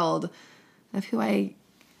whole world of who I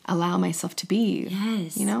allow myself to be.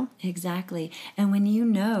 Yes. You know? Exactly. And when you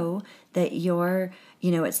know that you're,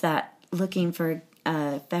 it's that looking for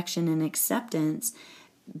affection and acceptance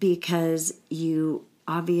because you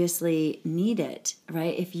obviously need it,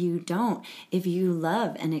 right? If you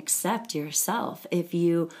love and accept yourself, if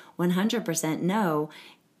you 100% know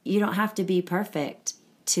you don't have to be perfect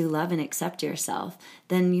to love and accept yourself,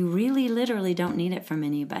 then you really literally don't need it from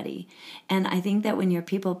anybody. And I think that when you're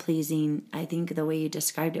people pleasing, I think the way you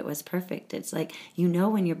described it was perfect. It's like,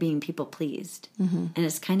 when you're being people pleased, and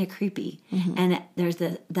it's kind of creepy. And there's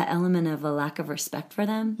the element of a lack of respect for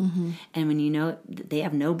them. And when they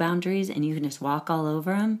have no boundaries and you can just walk all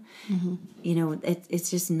over them,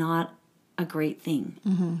 it's just not a great thing.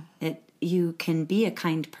 You can be a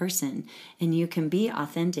kind person, and you can be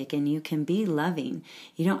authentic, and you can be loving.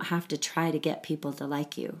 You don't have to try to get people to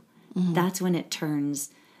like you. That's when it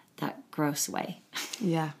turns that gross way.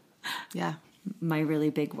 Yeah. Yeah. My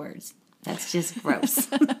really big words. That's just gross.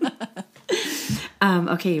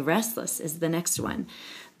 Okay, restless is the next one.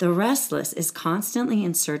 The restless is constantly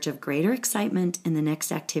in search of greater excitement in the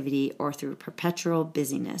next activity or through perpetual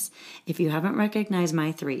busyness. If you haven't recognized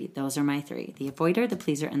my three, those are my three: the avoider, the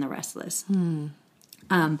pleaser, and the restless.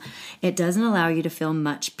 It doesn't allow you to feel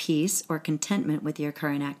much peace or contentment with your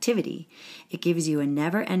current activity. It gives you a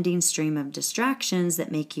never-ending stream of distractions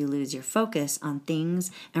that make you lose your focus on things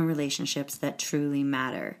and relationships that truly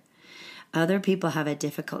matter. Other people have a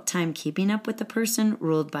difficult time keeping up with the person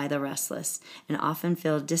ruled by the restless and often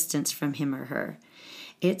feel distance from him or her.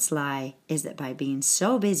 Its lie is that by being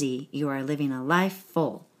so busy, you are living a life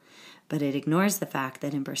full. But it ignores the fact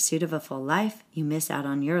that in pursuit of a full life, you miss out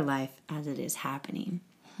on your life as it is happening.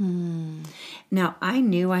 Now, I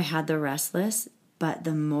knew I had the restless, but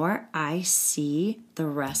the more I see the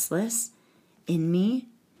restless in me,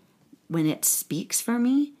 when it speaks for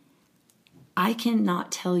me, I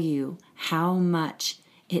cannot tell you how much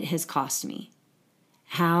it has cost me,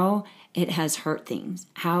 how it has hurt things,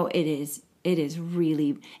 how it is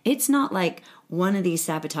really, it's not like one of these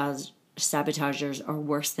sabotagers are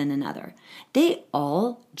worse than another. They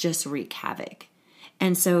all just wreak havoc.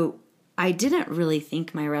 And so I didn't really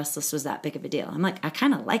think my restless was that big of a deal. I'm like, I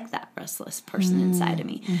kind of like that restless person inside of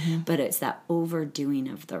me, but it's that overdoing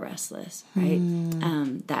of the restless, right?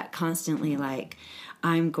 That constantly like,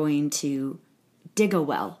 I'm going to dig a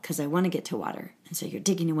well because I want to get to water. And so you're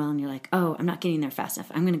digging a well and you're like, oh, I'm not getting there fast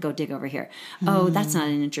enough. I'm going to go dig over here. Oh, that's not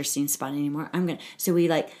an interesting spot anymore. So we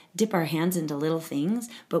like dip our hands into little things,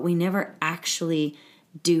 but we never actually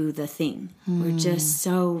do the thing. We're just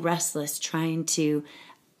so restless trying to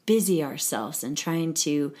busy ourselves and trying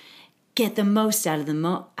to get the most out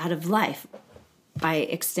of life by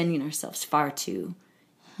extending ourselves far too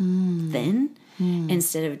thin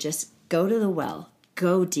instead of just go to the well,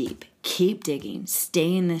 go deep, keep digging,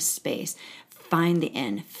 stay in this space, find the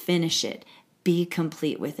end, finish it, be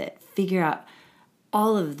complete with it, figure out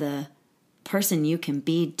all of the person you can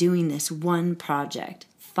be doing this one project,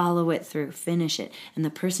 follow it through, finish it, and the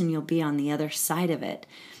person you'll be on the other side of it,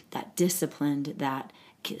 that disciplined, that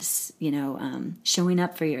showing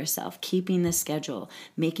up for yourself, keeping the schedule,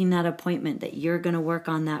 making that appointment that you're going to work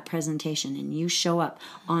on that presentation, and you show up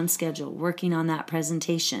on schedule working on that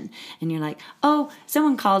presentation, and you're like, oh,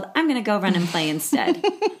 someone called, I'm going to go run and play instead.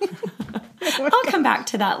 I'll come back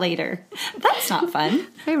to that later. That's not fun.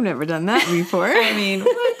 I've never done that before. I mean,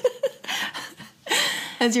 what?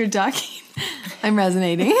 As you're talking, I'm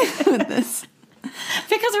resonating with this.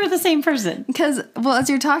 Because we're the same person. Because, well, as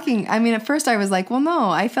you're talking, I mean, at first I was like, well, no,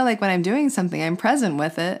 I feel like when I'm doing something, I'm present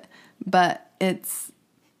with it. But it's,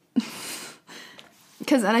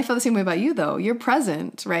 and I feel the same way about you though. You're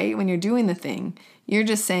present, right? When you're doing the thing, you're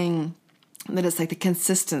just saying that it's like the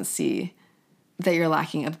consistency that you're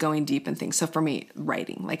lacking of going deep in things. So for me,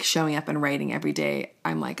 writing, like showing up and writing every day,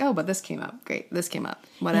 I'm like, oh, but this came up. Great. This came up.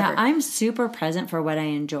 Whatever. Yeah, I'm super present for what I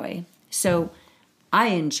enjoy. So I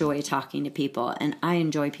enjoy talking to people and I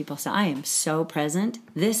enjoy people. So I am so present.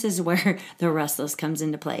 This is where the restless comes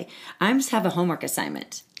into play. I just have a homework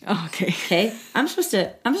assignment. Oh, okay. Okay. I'm supposed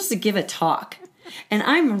to give a talk. And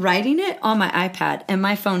I'm writing it on my iPad and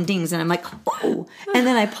my phone dings and I'm like, oh, and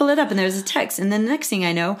then I pull it up and there's a text. And then the next thing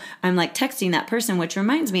I know, I'm like texting that person, which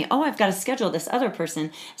reminds me, oh, I've got to schedule this other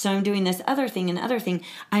person. So I'm doing this other thing and other thing.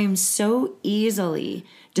 I am so easily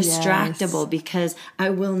distractible because I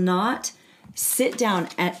will not sit down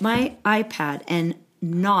at my iPad and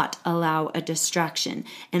not allow a distraction.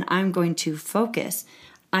 And I'm going to focus.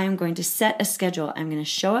 I am going to set a schedule. I'm going to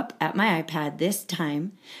show up at my iPad this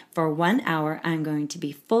time for 1 hour. I'm going to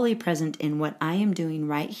be fully present in what I am doing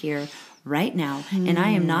right here, right now. And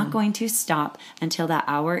I am not going to stop until that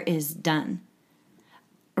hour is done.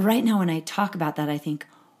 Right now, when I talk about that, I think,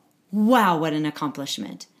 wow, what an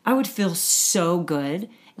accomplishment. I would feel so good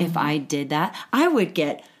if I did that. I would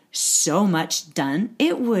get so much done.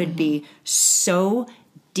 It would be so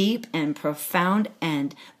deep and profound,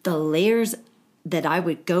 and the layers that I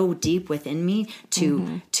would go deep within me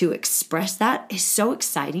to express that is so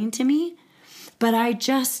exciting to me. But I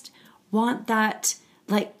just want that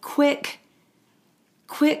like quick,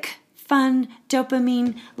 fun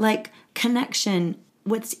dopamine, like connection.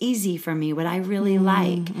 What's easy for me, what I really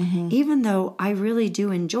like. Even though I really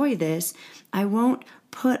do enjoy this, I won't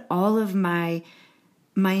put all of my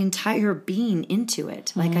entire being into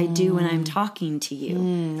it like I do when I'm talking to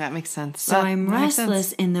you. That makes sense. So I'm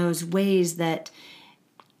restless in those ways that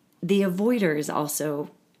the avoider is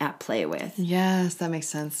also at play with. Yes, that makes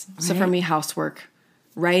sense. Right? So for me, housework,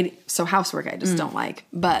 right? So housework I just don't like,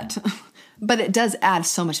 but it does add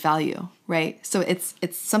so much value, right? So it's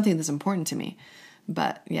something that's important to me.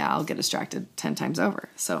 But yeah, I'll get distracted 10 times over.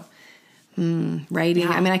 So writing.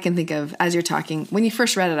 Yeah. I mean, I can think of, as you're talking, when you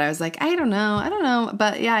first read it, I was like, I don't know.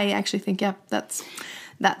 But yeah, I actually think,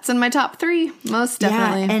 that's in my top 3, most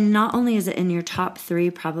definitely. Yeah, and not only is it in your top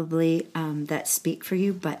 3 probably that speak for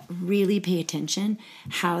you, but really pay attention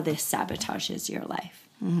how this sabotages your life.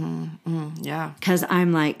 Yeah. Because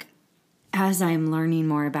I'm like, as I'm learning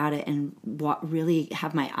more about it and really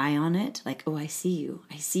have my eye on it, like, oh, I see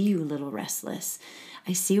you, little restless.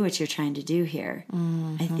 I see what you're trying to do here.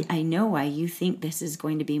 I know why you think this is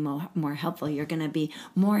going to be more helpful. You're going to be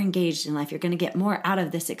more engaged in life. You're going to get more out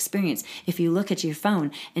of this experience if you look at your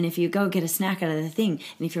phone and if you go get a snack out of the thing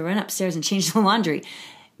and if you run upstairs and change the laundry.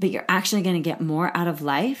 But you're actually going to get more out of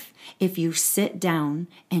life if you sit down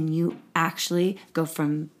and you actually go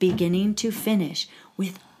from beginning to finish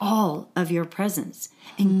with all of your presence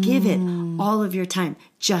and give it all of your time.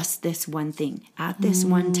 Just this one thing at this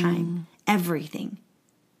one time. Everything.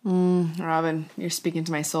 Robin, you're speaking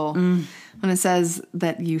to my soul. When it says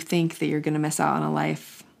that you think that you're going to miss out on a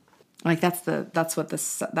life, like that's what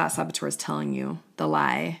that saboteur is telling you. The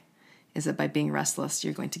lie is that by being restless,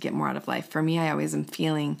 you're going to get more out of life. For me, I always am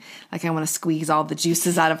feeling like I want to squeeze all the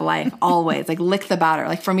juices out of life, always, like lick the batter.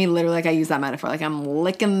 Like for me, literally, like I use that metaphor, like I'm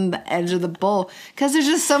licking the edge of the bowl because there's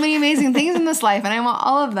just so many amazing things in this life and I want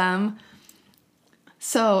all of them.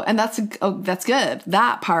 So, and that's good.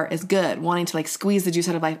 That part is good, wanting to like squeeze the juice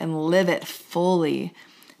out of life and live it fully.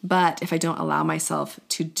 But if I don't allow myself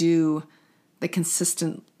to do the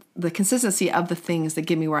consistency of the things that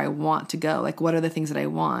get me where I want to go, like what are the things that I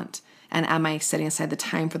want? And am I setting aside the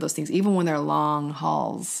time for those things, even when they're long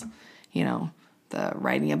hauls? You know, the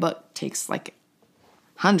writing a book takes like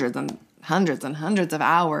hundreds and hundreds and hundreds of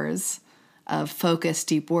hours of focused,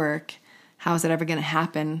 deep work. How is it ever going to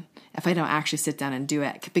happen if I don't actually sit down and do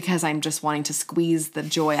it? Because I'm just wanting to squeeze the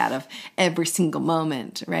joy out of every single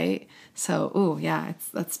moment, right? So,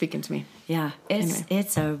 that's speaking to me. Yeah,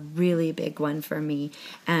 it's a really big one for me,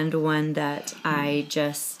 and one that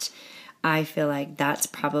I feel like that's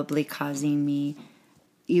probably causing me.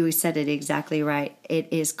 You said it exactly right. It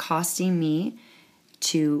is costing me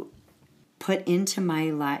to put into my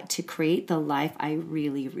life, to create the life I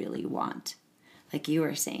really, really want. Like you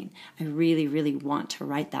were saying, I really, really want to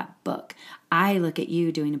write that book. I look at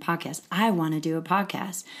you doing a podcast. I want to do a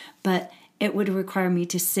podcast, but it would require me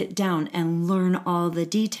to sit down and learn all the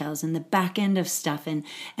details and the back end of stuff and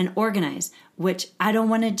organize, which I don't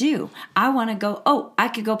want to do. I want to go, I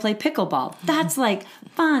could go play pickleball. That's like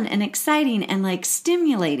fun and exciting and like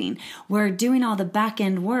stimulating. We're doing all the back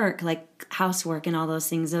end work, like housework and all those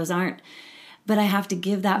things. Those aren't, but I have to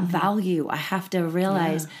give that value. I have to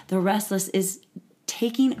realize the restless is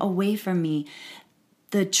taking away from me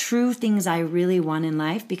the true things I really want in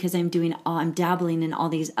life, because I'm dabbling in all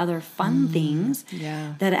these other fun things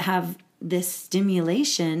that have this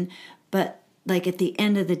stimulation. But like at the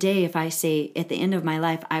end of the day, if I say at the end of my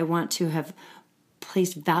life, I want to have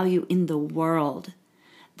placed value in the world,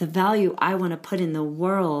 the value I want to put in the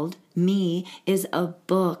world, me, is a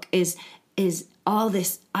book, is all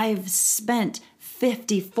this. I've spent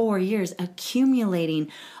 54 years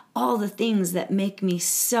accumulating all the things that make me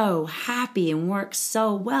so happy and work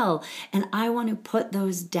so well. And I want to put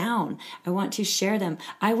those down. I want to share them.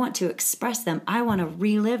 I want to express them. I want to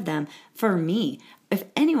relive them for me. If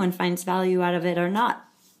anyone finds value out of it or not,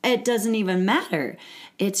 it doesn't even matter.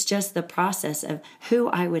 It's just the process of who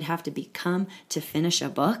I would have to become to finish a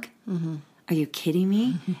book. Mm-hmm. Are you kidding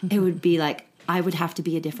me? It would be like I would have to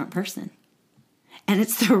be a different person. And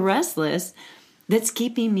it's the restless that's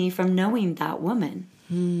keeping me from knowing that woman.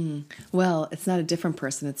 Well, it's not a different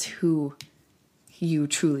person. It's who you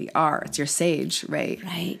truly are. It's your sage, right?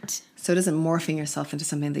 Right. So it isn't morphing yourself into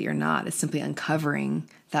something that you're not. It's simply uncovering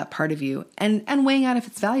that part of you and weighing out if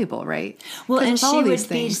it's valuable, right? Well, and she would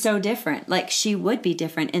be so different. Like she would be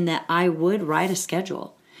different in that I would write a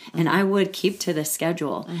schedule and I would keep to the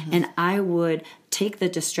schedule and I would take the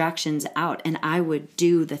distractions out and I would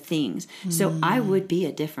do the things. So I would be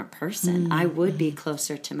a different person. I would be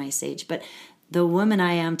closer to my sage. But the woman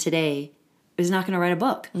I am today is not going to write a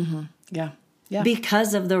book. Yeah.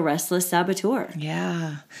 Because of the restless saboteur.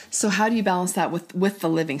 Yeah. So how do you balance that with the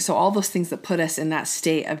living? So all those things that put us in that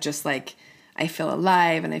state of just like, I feel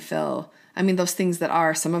alive and those things that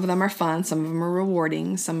are, some of them are fun, some of them are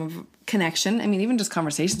rewarding, some of connection. I mean, even just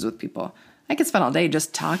conversations with people. I could spend all day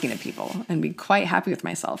just talking to people and be quite happy with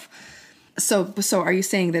myself. So are you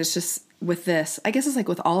saying that it's just with this, I guess it's like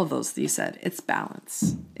with all of those that you said, it's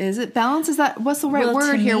balance. Is it balance? Is that, what's the right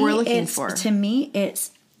word here we're looking for? To me,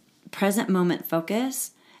 it's present moment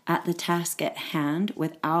focus at the task at hand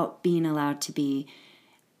without being allowed to be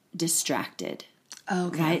distracted.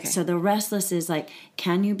 Okay. Right? Okay. So the restless is like,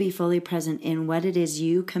 can you be fully present in what it is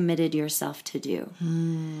you committed yourself to do?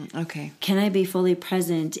 Okay. Can I be fully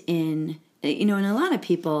present in, and a lot of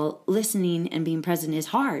people listening and being present is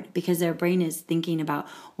hard because their brain is thinking about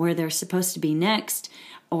where they're supposed to be next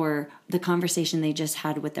or the conversation they just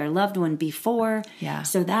had with their loved one before. Yeah.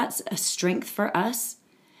 So that's a strength for us.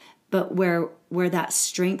 But where that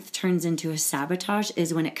strength turns into a sabotage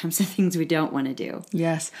is when it comes to things we don't want to do.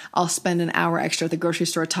 Yes. I'll spend an hour extra at the grocery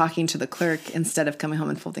store talking to the clerk instead of coming home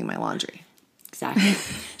and folding my laundry. Exactly.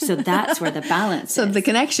 So that's where the balance is. So the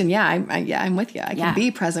connection, I'm with you. I can be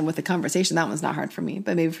present with the conversation. That one's not hard for me,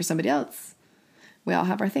 but maybe for somebody else. We all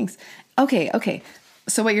have our things. Okay.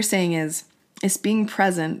 So what you're saying is it's being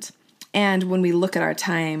present, and when we look at our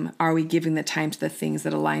time, are we giving the time to the things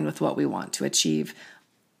that align with what we want to achieve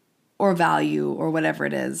or value or whatever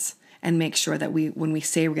it is, and make sure that when we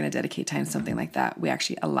say we're going to dedicate time to something like that, we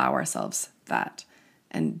actually allow ourselves that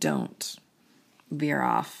and don't veer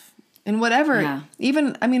off. And whatever,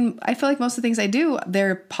 even, I feel like most of the things I do,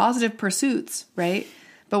 they're positive pursuits, right?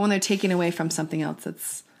 But when they're taken away from something else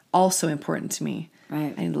that's also important to me,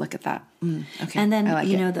 right? I need to look at that. Okay. And then,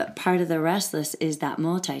 the part of the restless is that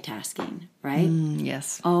multitasking, right?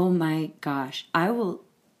 Yes. Oh my gosh.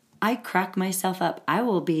 I crack myself up. I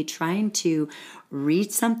will be trying to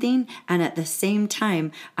read something, and at the same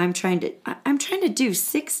time, I'm trying to do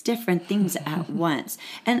 6 different things at once.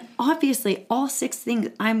 And obviously, all 6 things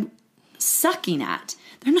I'm sucking at.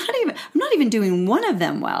 I'm not even doing one of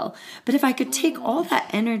them well. But if I could take all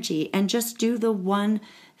that energy and just do the one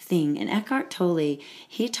thing. And Eckhart Tolle,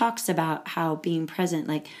 he talks about how being present,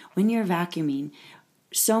 like when you're vacuuming,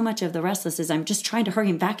 so much of the restless is I'm just trying to hurry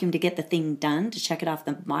and vacuum to get the thing done, to check it off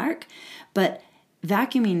the mark. But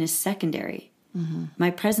vacuuming is secondary.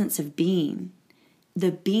 My presence of being,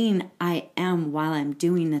 the being I am while I'm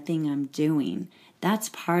doing the thing I'm doing, that's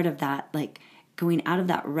part of that, like going out of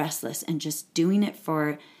that restless and just doing it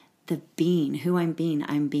for the being, who I'm being.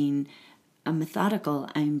 I'm being methodical.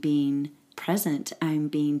 I'm being present. I'm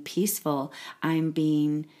being peaceful. I'm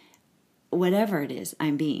being whatever it is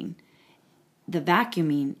I'm being. The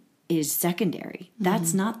vacuuming is secondary.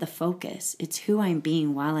 That's not the focus. It's who I'm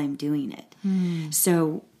being while I'm doing it.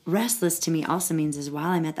 So restless to me also means is while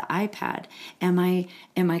I'm at the iPad, am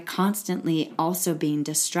I constantly also being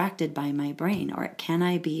distracted by my brain? Or can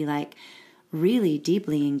I be like really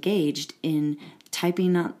deeply engaged in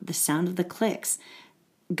typing out the sound of the clicks,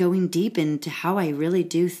 going deep into how I really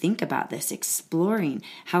do think about this, exploring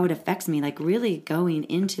how it affects me, like really going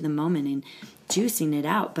into the moment and juicing it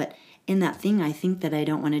out. But in that thing I think that I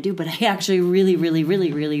don't want to do, but I actually really, really,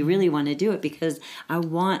 really, really, really want to do it because I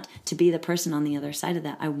want to be the person on the other side of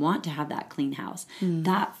that. I want to have that clean house.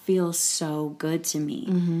 That feels so good to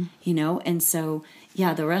me, you know? And so,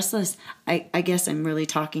 yeah, the restless, I guess I'm really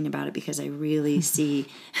talking about it because I really see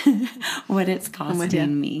what it's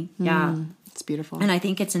costing me. Yeah. It's beautiful. And I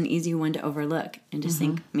think it's an easy one to overlook and just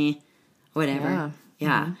think, me, whatever.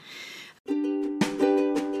 Yeah.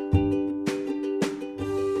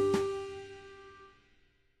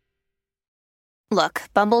 Look,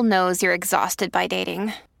 Bumble knows you're exhausted by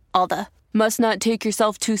dating. All the must not take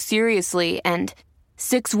yourself too seriously and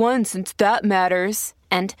 6'1" since that matters.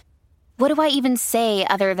 And what do I even say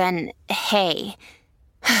other than hey?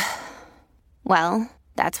 Well,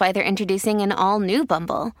 that's why they're introducing an all-new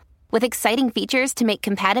Bumble with exciting features to make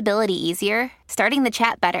compatibility easier, starting the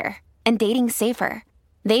chat better, and dating safer.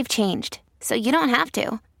 They've changed, so you don't have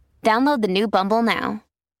to. Download the new Bumble now.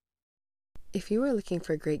 If you are looking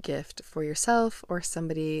for a great gift for yourself or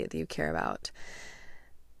somebody that you care about,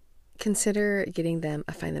 consider getting them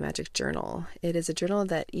a Find the Magic journal. It is a journal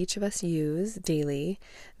that each of us use daily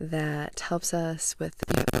that helps us with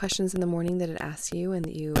questions in the morning that it asks you, and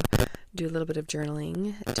that you do a little bit of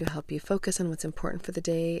journaling to help you focus on what's important for the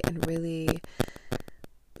day and really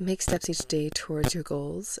make steps each day towards your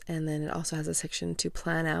goals. And then it also has a section to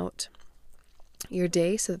plan out your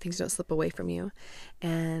day so that things don't slip away from you.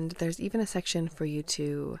 And there's even a section for you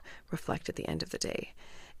to reflect at the end of the day.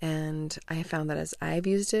 And I have found that as I've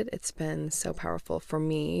used it, it's been so powerful for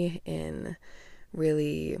me in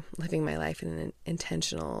really living my life in an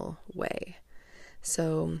intentional way.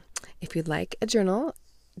 So if you'd like a journal,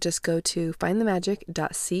 just go to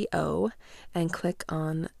findthemagic.co and click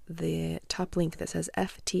on the top link that says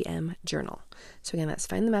FTM Journal. So again, that's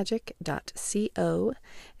findthemagic.co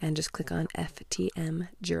and just click on FTM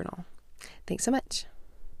Journal. Thanks so much.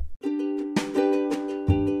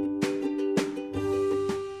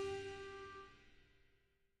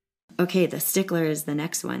 Okay, the stickler is the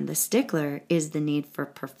next one. The stickler is the need for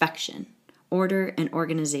perfection, order, and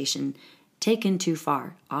organization taken too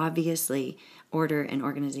far. Obviously, order and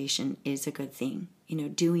organization is a good thing. You know,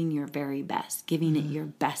 doing your very best, giving it your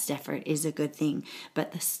best effort is a good thing.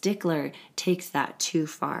 But the stickler takes that too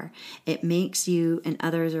far. It makes you and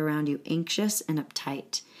others around you anxious and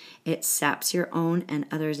uptight. It saps your own and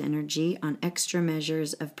others' energy on extra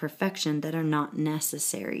measures of perfection that are not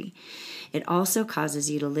necessary. It also causes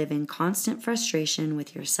you to live in constant frustration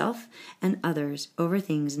with yourself and others over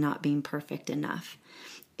things not being perfect enough.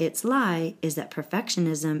 Its lie is that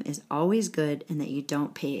perfectionism is always good and that you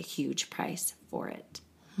don't pay a huge price for it.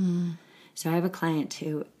 So I have a client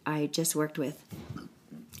who I just worked with,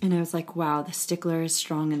 and I was like, wow, the stickler is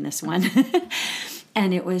strong in this one.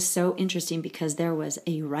 And it was so interesting because there was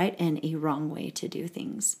a right and a wrong way to do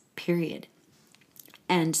things, period.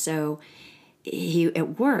 And so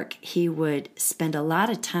at work, he would spend a lot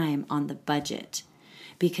of time on the budget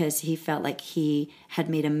because he felt like he had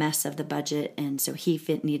made a mess of the budget, and so he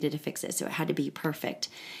needed to fix it. So it had to be perfect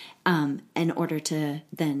in order to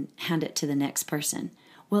then hand it to the next person.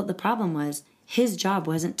 Well, the problem was his job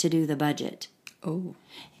wasn't to do the budget. Oh.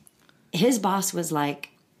 His boss was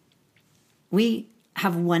like, we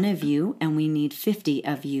have one of you and we need 50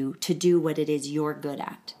 of you to do what it is you're good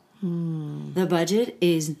at. The budget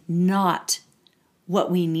is not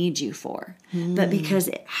what we need you for. But because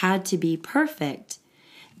it had to be perfect,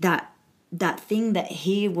 that thing that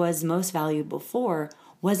he was most valuable for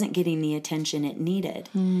wasn't getting the attention it needed.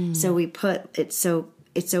 So we put it's so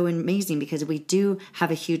amazing because we do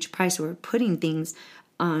have a huge price. We're putting things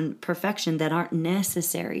on perfection that aren't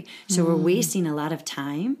necessary. So we're wasting a lot of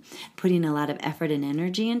time, putting a lot of effort and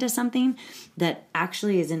energy into something that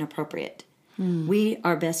actually is inappropriate. We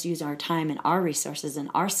are best use our time and our resources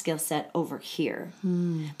and our skill set over here.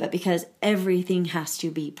 But because everything has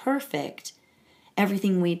to be perfect,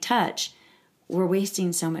 everything we touch, we're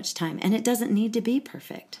wasting so much time. And it doesn't need to be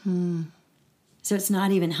perfect. So it's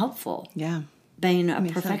not even helpful. Yeah. Being a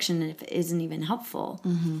perfection isn't even helpful.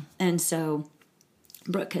 And so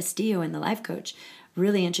Brooke Castillo and the life coach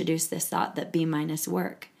really introduced this thought that B-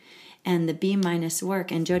 work. And the B-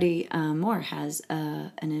 work, and Jody Moore has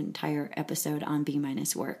an entire episode on B-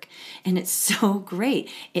 work. And it's so great.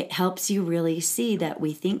 It helps you really see that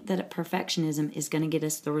we think that perfectionism is going to get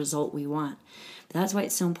us the result we want. But that's why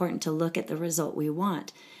it's so important to look at the result we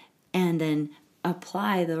want and then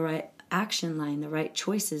apply the right action line, the right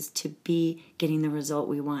choices to be getting the result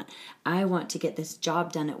we want. I want to get this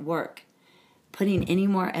job done at work. Putting any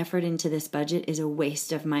more effort into this budget is a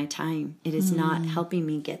waste of my time. It is not helping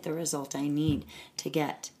me get the result I need to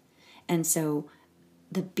get. And so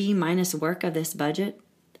the B- work of this budget,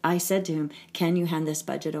 I said to him, can you hand this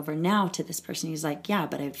budget over now to this person? He's like, yeah,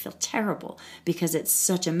 but I feel terrible because it's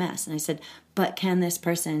such a mess. And I said, but can this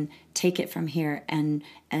person take it from here and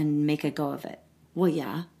make a go of it? Well,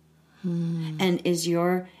 yeah. And is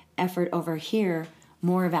your effort over here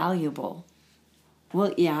more valuable?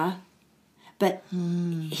 Well, yeah. But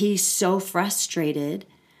he's so frustrated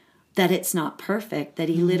that it's not perfect that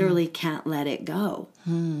he literally can't let it go.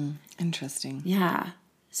 Interesting. Yeah.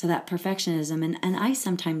 So that perfectionism, and I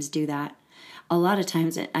sometimes do that. A lot of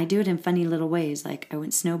times I do it in funny little ways. Like I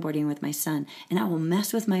went snowboarding with my son, and I will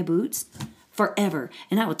mess with my boots forever.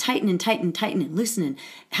 And I will tighten and loosen. And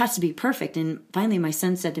it has to be perfect. And finally my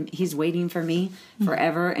son said to me, he's waiting for me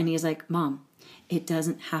forever. And he's like, Mom, it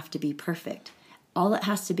doesn't have to be perfect. All it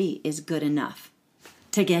has to be is good enough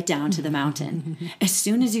to get down to the mountain. As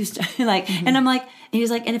soon as you start, and I'm like, and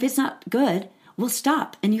he's like, and if it's not good, we'll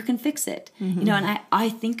stop and you can fix it. You know, and I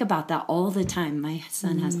think about that all the time. My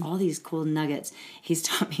son has all these cool nuggets. He's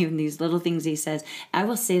taught me these little things he says. I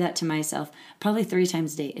will say that to myself probably 3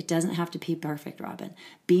 times a day. It doesn't have to be perfect, Robin.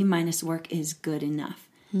 B- work is good enough.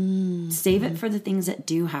 Save it for the things that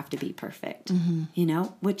do have to be perfect. You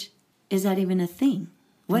know, which is that even a thing?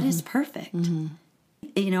 What is perfect?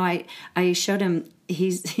 You know, I showed him,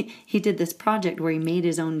 he did this project where he made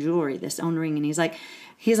his own jewelry, this own ring. And he's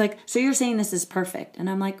like, so you're saying this is perfect? And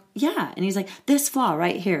I'm like, yeah. And he's like, this flaw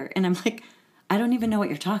right here. And I'm like, I don't even know what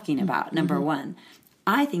you're talking about. Number one,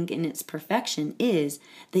 I think in its perfection is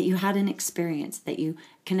that you had an experience, that you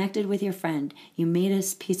connected with your friend, you made a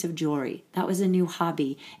piece of jewelry. That was a new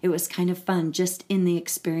hobby. It was kind of fun just in the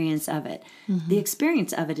experience of it. The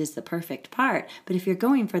experience of it is the perfect part. But if you're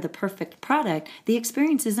going for the perfect product, the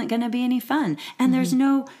experience isn't going to be any fun. And there's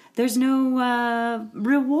no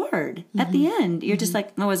reward at the end. You're just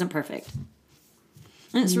like, that wasn't perfect.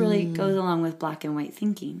 And it really goes along with black and white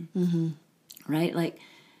thinking, right? Like,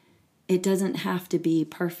 it doesn't have to be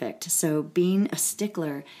perfect. So being a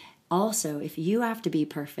stickler, also, if you have to be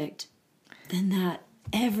perfect, then that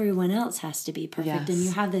everyone else has to be perfect. And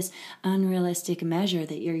you have this unrealistic measure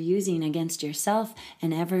that you're using against yourself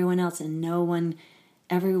and everyone else, and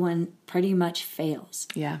everyone pretty much fails.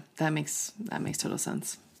 Yeah, that makes total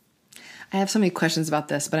sense. I have so many questions about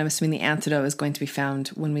this, but I'm assuming the antidote is going to be found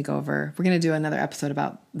when we go over. We're going to do another episode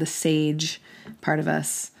about the sage part of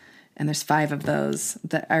us. And there's 5 of those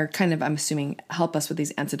that are kind of, I'm assuming, help us with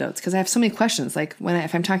these antidotes. Because I have so many questions. Like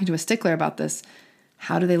if I'm talking to a stickler about this,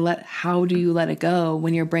 how do you let it go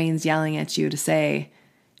when your brain's yelling at you to say,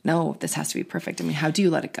 no, this has to be perfect? I mean, how do you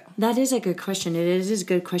let it go? That is a good question. It is a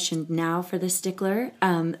good question now for the stickler.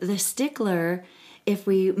 The stickler, if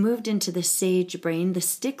we moved into the sage brain, the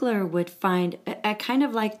stickler would find, I kind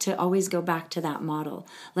of like to always go back to that model.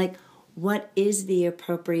 Like, what is the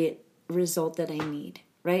appropriate result that I need?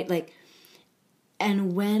 Right? Like,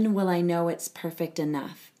 and when will I know it's perfect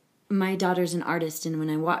enough? My daughter's an artist, and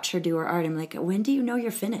when I watch her do her art, I'm like, when do you know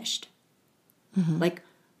you're finished? Like,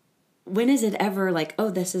 when is it ever like,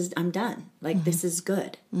 oh, I'm done. Like, this is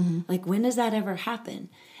good. Like, when does that ever happen?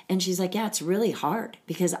 And she's like, yeah, it's really hard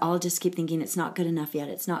because I'll just keep thinking it's not good enough yet.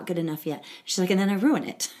 It's not good enough yet. She's like, and then I ruin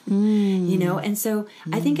it, you know? And so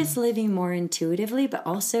I think it's living more intuitively, but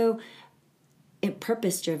also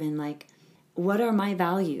purpose driven. Like, what are my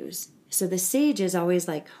values? So the sage is always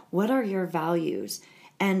like, what are your values?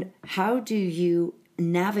 And how do you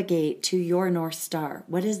navigate to your North Star?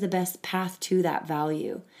 What is the best path to that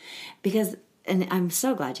value? Because, and I'm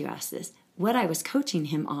so glad you asked this, what I was coaching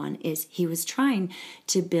him on is he was trying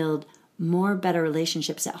to build more better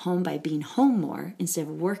relationships at home by being home more instead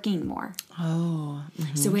of working more.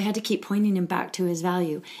 So we had to keep pointing him back to his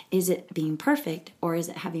value. Is it being perfect, or is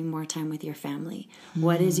it having more time with your family?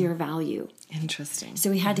 What is your value? Interesting.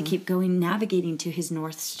 So we had to keep going, navigating to his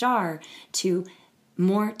North Star, to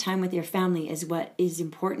more time with your family is what is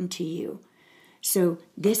important to you. So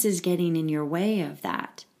this is getting in your way of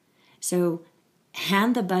that. So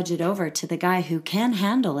hand the budget over to the guy who can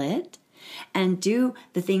handle it, and do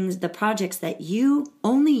the things, the projects that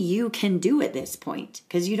only you can do at this point,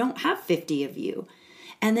 because you don't have 50 of you,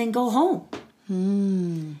 and then go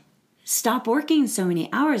home. Stop working so many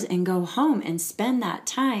hours and go home and spend that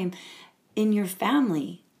time in your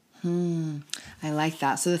family. I like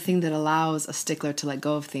that. So the thing that allows a stickler to let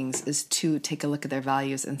go of things is to take a look at their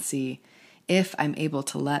values and see, if I'm able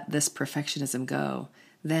to let this perfectionism go,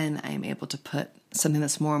 then I am able to put something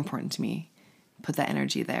that's more important to me, put that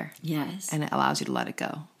energy there. Yes. And it allows you to let it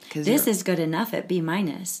go. This is good enough at B-,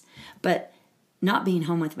 but not being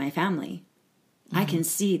home with my family, I can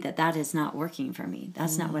see that is not working for me.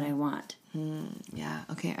 That's not what I want. Yeah.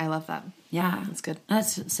 Okay. I love that. Yeah. That's good.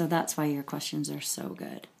 That's why your questions are so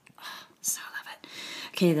good. Oh, so love it.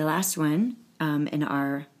 Okay, the last one in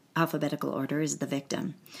our alphabetical order is the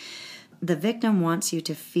victim. The victim wants you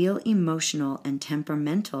to feel emotional and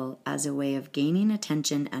temperamental as a way of gaining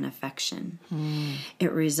attention and affection.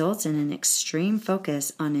 It results in an extreme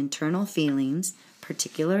focus on internal feelings,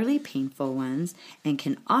 particularly painful ones, and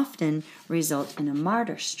can often result in a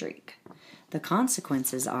martyr streak. The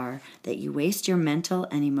consequences are that you waste your mental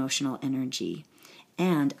and emotional energy,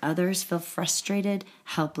 and others feel frustrated,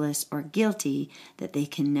 helpless, or guilty that they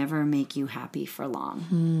can never make you happy for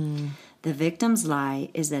long. The victim's lie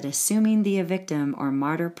is that assuming the victim or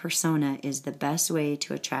martyr persona is the best way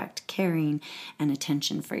to attract caring and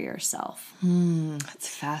attention for yourself. That's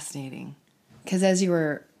fascinating. Because as you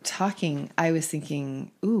were talking, I was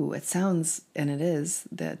thinking, ooh, it sounds, and it is,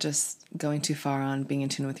 that just going too far on being in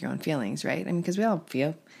tune with your own feelings, right? I mean, because we all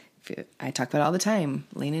feel, I talk about it all the time,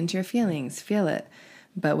 lean into your feelings, feel it.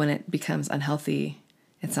 But when it becomes unhealthy,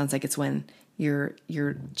 it sounds like it's when you're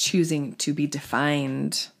choosing to be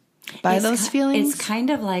defined by those feelings. It's kind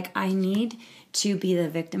of like I need to be the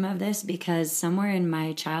victim of this because somewhere in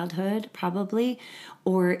my childhood, probably,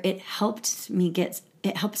 or it helps me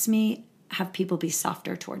have people be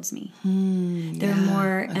softer towards me. They're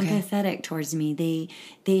more empathetic towards me.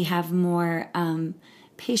 They have more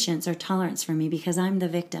patience or tolerance for me because I'm the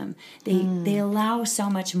victim. They allow so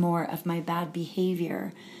much more of my bad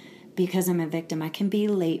behavior because I'm a victim. I can be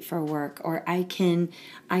late for work, or I can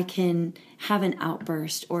have an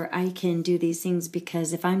outburst, or I can do these things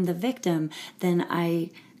because if I'm the victim, then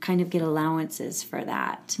I kind of get allowances for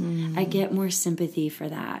that. I get more sympathy for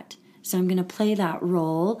that. So I'm going to play that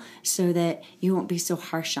role so that you won't be so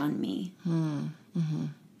harsh on me.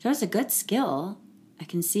 So it's a good skill. I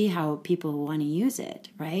can see how people want to use it,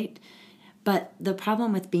 right? But the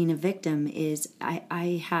problem with being a victim is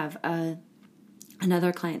I have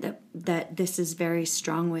another client that this is very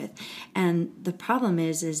strong with. And the problem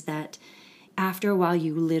is that after a while,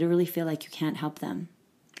 you literally feel like you can't help them.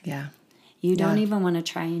 Yeah. You don't even want to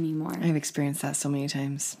try anymore. I've experienced that so many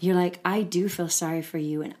times. You're like, I do feel sorry for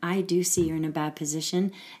you, and I do see you're in a bad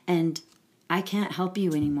position, and I can't help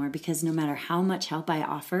you anymore because no matter how much help I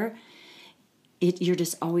offer, you're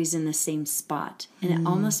just always in the same spot, and it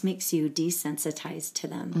almost makes you desensitized to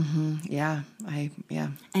them. Yeah.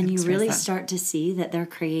 And you really start to see that they're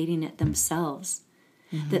creating it themselves,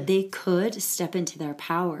 that they could step into their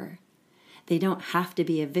power. They don't have to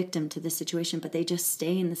be a victim to the situation, but they just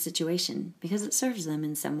stay in the situation because it serves them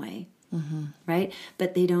in some way, right?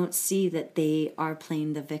 But they don't see that they are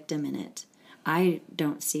playing the victim in it. I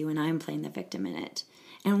don't see when I'm playing the victim in it.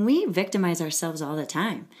 And we victimize ourselves all the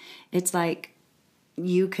time. It's like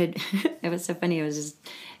you could, it was so funny. I was just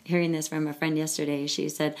hearing this from a friend yesterday. She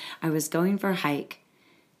said, I was going for a hike.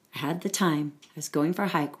 I had the time. I was going for a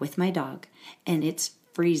hike with my dog, and it's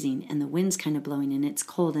freezing and the wind's kind of blowing and it's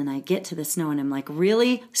cold, and I get to the snow and I'm like,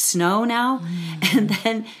 really? Snow now? And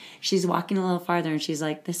then she's walking a little farther and she's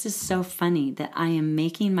like, this is so funny that I am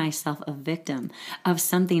making myself a victim of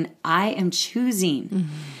something I am choosing.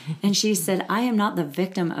 And she said, I am not the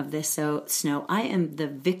victim of this snow. I am the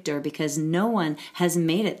victor because no one has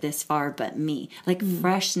made it this far but me. Like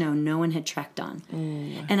fresh snow no one had trekked on.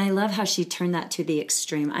 And I love how she turned that to the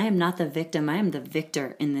extreme. I am not the victim. I am the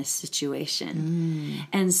victor in this situation.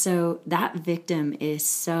 And so that victim is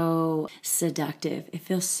so seductive. It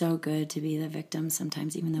feels so good to be the victim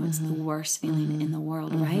sometimes, even though it's the worst feeling in the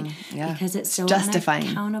world, right? Yeah. Because it's so justifying.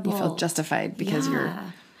 unaccountable. You feel justified because you're...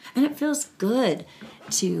 And it feels good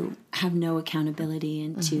to have no accountability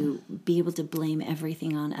and to be able to blame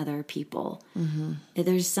everything on other people.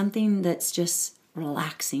 There's something that's just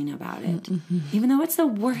relaxing about it, even though it's the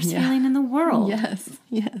worst feeling in the world.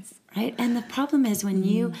 Yes. Right? And the problem is when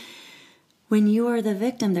you are the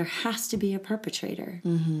victim, there has to be a perpetrator.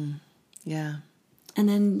 Yeah. And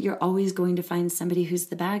then you're always going to find somebody who's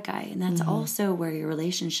the bad guy. And that's also where your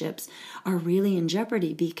relationships are really in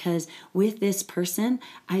jeopardy, because with this person,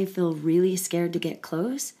 I feel really scared to get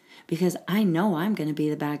close because I know I'm going to be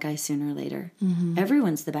the bad guy sooner or later.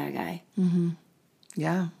 Everyone's the bad guy.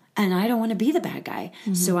 Yeah. And I don't want to be the bad guy.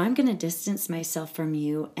 So I'm going to distance myself from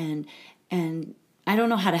you, and I don't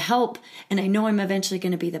know how to help. And I know I'm eventually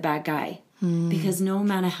going to be the bad guy because no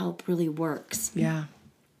amount of help really works. Yeah.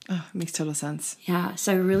 Oh, it makes total sense. Yeah.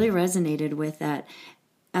 So I really resonated with that.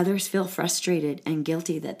 Others feel frustrated and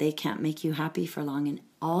guilty that they can't make you happy for long. In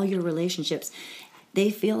all your relationships, they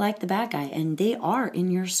feel like the bad guy, and they are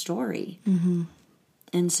in your story.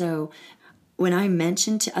 And so when I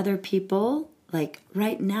mention to other people, like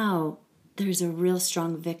right now, there's a real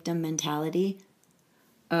strong victim mentality.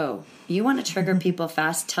 Oh, you want to trigger people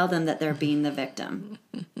fast? Tell them that they're being the victim.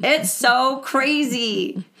 It's so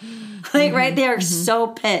crazy. Like, right? They are so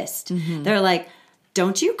pissed. They're like,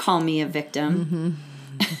 don't you call me a victim.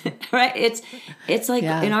 Right? It's like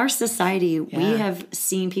in our society, we have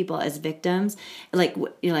seen people as victims. Like,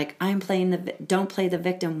 you're like, don't play the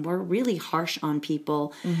victim. We're really harsh on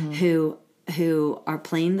people who are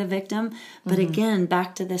playing the victim. But again,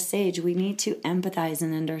 back to the sage, we need to empathize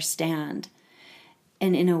and understand.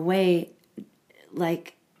 And in a way,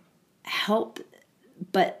 like, help,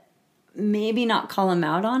 but maybe not call them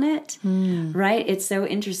out on it, right? It's so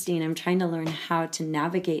interesting. I'm trying to learn how to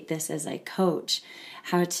navigate this as I coach,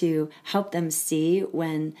 how to help them see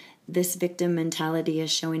when this victim mentality is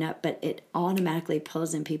showing up, but it automatically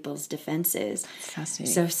pulls in people's defenses.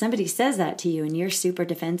 So if somebody says that to you and you're super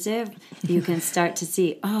defensive, you can start to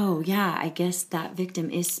see, oh yeah, I guess that victim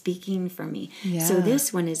is speaking for me. Yeah. So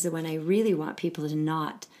this one is the one I really want people to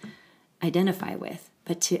not identify with,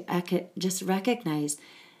 but to just recognize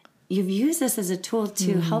you've used this as a tool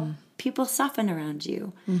to help people soften around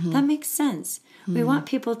you. That makes sense. We want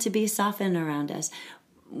people to be softened around us.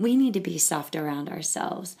 We need to be soft around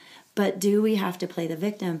ourselves. But do we have to play the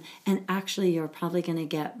victim? And actually, you're probably going to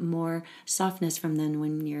get more softness from them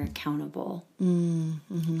when you're accountable.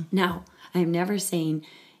 Now, I'm never saying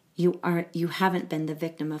you haven't been the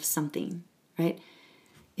victim of something, right?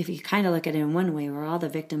 If you kind of look at it in one way, we're all the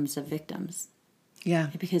victims of victims. Yeah.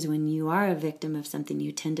 Because when you are a victim of something,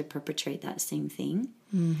 you tend to perpetrate that same thing.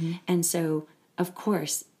 And so, of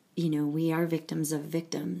course, we are victims of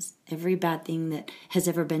victims. Every bad thing that has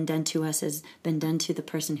ever been done to us has been done to the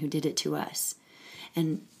person who did it to us.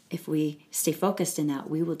 And if we stay focused in that,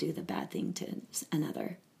 we will do the bad thing to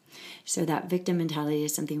another. So that victim mentality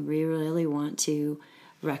is something we really want to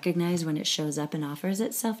recognize when it shows up and offers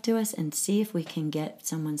itself to us, and see if we can get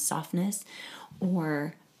someone's softness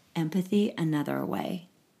or empathy another way.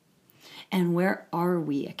 And where are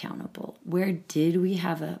we accountable? Where did we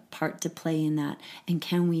have a part to play in that? And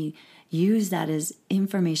can we use that as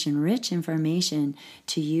information, rich information,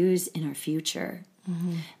 to use in our future?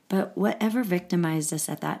 But whatever victimized us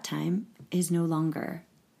at that time is no longer,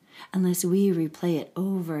 unless we replay it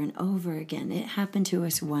over and over again. It happened to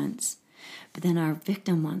us once, but then our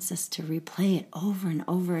victim wants us to replay it over and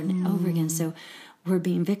over and over again. So we're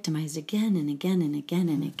being victimized again and again and again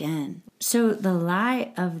and again. So the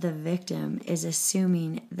lie of the victim is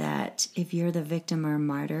assuming that if you're the victim or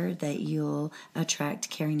martyr, that you'll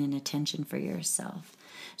attract caring and attention for yourself.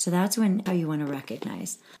 So that's how you want to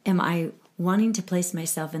recognize. Am I wanting to place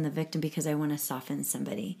myself in the victim because I want to soften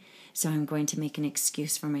somebody? So I'm going to make an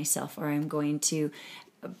excuse for myself, or I'm going to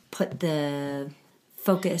put the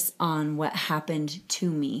focus on what happened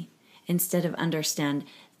to me instead of understand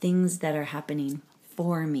things that are happening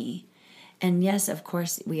for me. And yes, of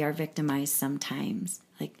course, we are victimized sometimes.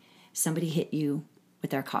 Like, somebody hit you with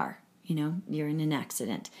their car, you're in an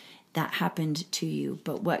accident. That happened to you.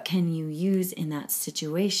 But what can you use in that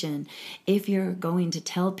situation? If you're going to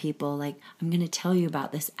tell people, like, I'm going to tell you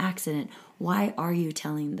about this accident, why are you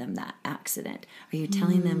telling them that accident? Are you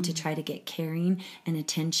telling them to try to get caring and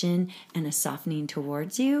attention and a softening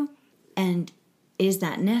towards you? And is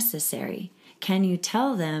that necessary? Can you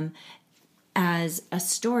tell them as a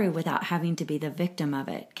story without having to be the victim of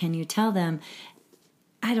it? Can you tell them,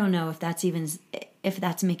 I don't know if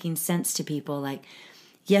that's making sense to people, like,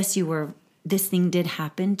 yes, this thing did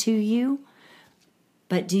happen to you,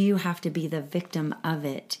 but do you have to be the victim of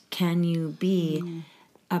it? Can you be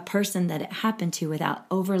a person that it happened to without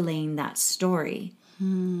overlaying that story?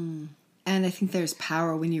 And I think there's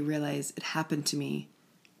power when you realize it happened to me.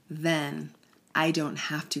 Then I don't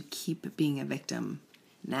have to keep being a victim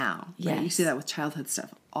now. Right? Yes. You see that with childhood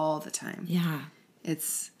stuff all the time. Yeah.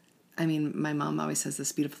 My mom always says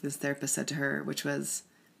this beautiful thing this therapist said to her, which was,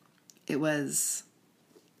 it was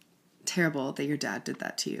terrible that your dad did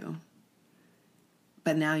that to you.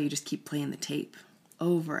 But now you just keep playing the tape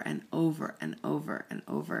over and over and over and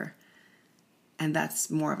over. And that's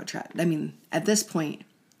more of a trap. At this point,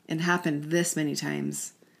 it happened this many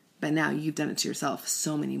times, but now you've done it to yourself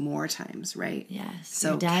so many more times, right? Yes. So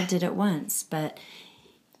your dad did it once, but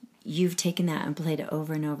you've taken that and played it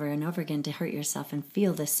over and over and over again to hurt yourself and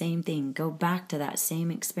feel the same thing. Go back to that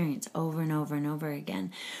same experience over and over and over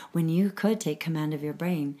again. When you could take command of your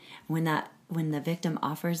brain, when the victim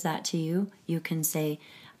offers that to you, you can say,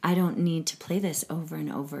 I don't need to play this over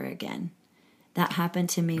and over again. That happened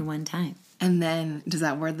to me one time. And then, does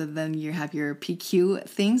that where then you have your PQ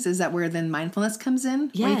things? Is that where then mindfulness comes in?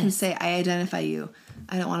 Yes. Where you can say, I identify you.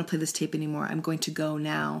 I don't want to play this tape anymore. I'm going to go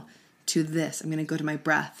now to this. I'm going to go to my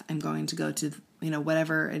breath. I'm going to go to,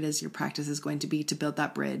 whatever it is your practice is going to be to build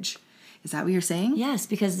that bridge. Is that what you're saying? Yes,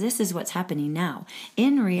 because this is what's happening now.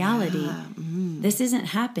 In reality, this isn't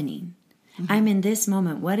happening. I'm in this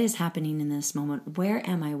moment. What is happening in this moment? Where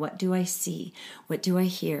am I? What do I see? What do I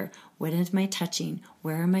hear? What is my touching?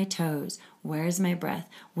 Where are my toes? Where is my breath?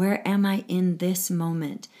 Where am I in this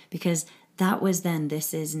moment? Because that was then,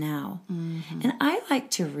 this is now. And I like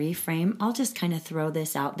to reframe. I'll just kind of throw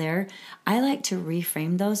this out there. I like to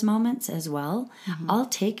reframe those moments as well. I'll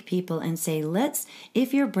take people and say,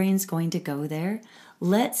 if your brain's going to go there,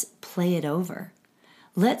 let's play it over.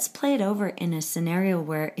 Let's play it over in a scenario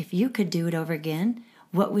where if you could do it over again,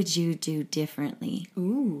 what would you do differently?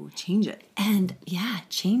 Ooh, change it. And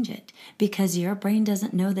change it. Because your brain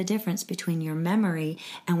doesn't know the difference between your memory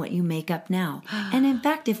and what you make up now. And in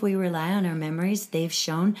fact, if we rely on our memories, they've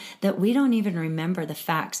shown that we don't even remember the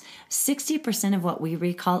facts. 60% of what we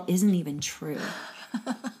recall isn't even true.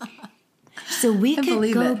 So we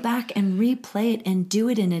could go back and replay it and do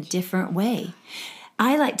it in a different way.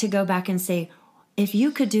 I like to go back and say, if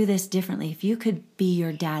you could do this differently, if you could be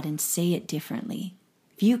your dad and say it differently,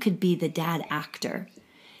 if you could be the dad actor,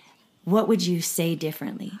 what would you say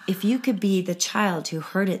differently? If you could be the child who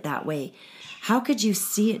heard it that way, how could you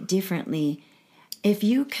see it differently? If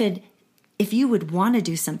you would want to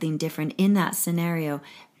do something different in that scenario,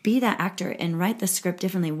 be that actor and write the script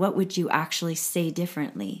differently, what would you actually say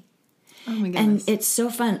differently? Oh my goodness. And it's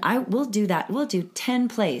so fun. We'll do that. We'll do 10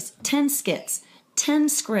 plays, 10 skits, 10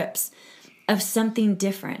 scripts of something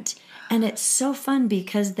different. And it's so fun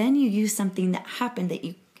because then you use something that happened that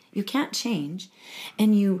you can't change,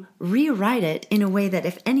 and you rewrite it in a way that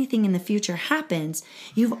if anything in the future happens,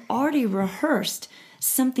 you've already rehearsed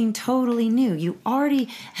something totally new. You already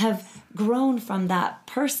have grown from that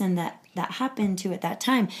person that happened to at that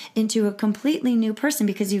time into a completely new person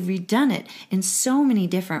because you've redone it in so many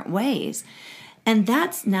different ways. And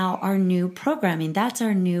that's now our new programming. That's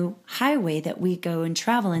our new highway that we go and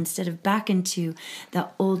travel instead of back into the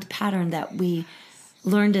old pattern that we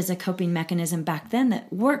learned as a coping mechanism back then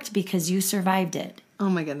that worked because you survived it. Oh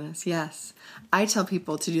my goodness, yes. I tell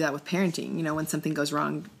people to do that with parenting. When something goes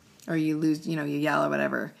wrong or you lose, you yell or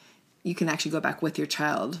whatever, you can actually go back with your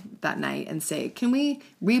child that night and say, can we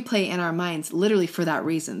replay in our minds literally for that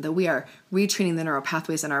reason, that we are retraining the neural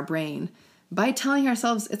pathways in our brain by telling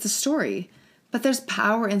ourselves it's a story. But there's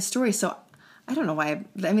power in story. So I don't know why.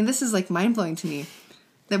 This is like mind-blowing to me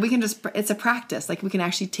that we can it's a practice. Like we can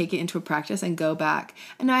actually take it into a practice and go back.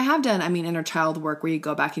 And I have done, inner child work where you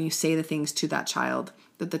go back and you say the things to that child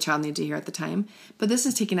that the child needed to hear at the time. But this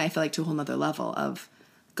is taking, I feel like, to a whole nother level of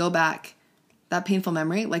go back, that painful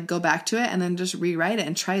memory, like go back to it and then just rewrite it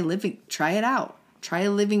and try it out. Try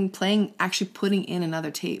living, playing, actually putting in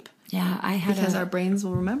another tape. Yeah, because our brains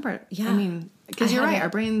will remember it. Yeah. Because you're right, our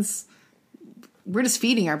brains... We're just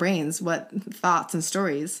feeding our brains what thoughts and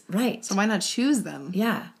stories. Right. So why not choose them?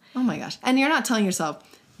 Yeah. Oh my gosh. And you're not telling yourself,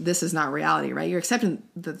 this is not reality, right? You're accepting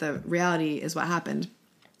that the reality is what happened,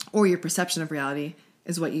 or your perception of reality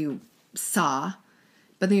is what you saw,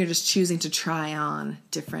 but then you're just choosing to try on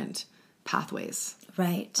different pathways.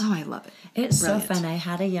 Right. Oh, I love it. It's Brilliant. so fun. I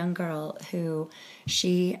had a young girl who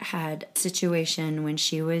she had a situation when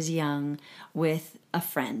she was young with a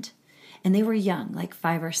friend. And they were young, like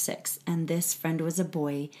 5 or 6. And this friend was a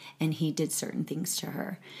boy, and he did certain things to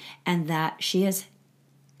her. And that she has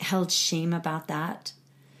held shame about that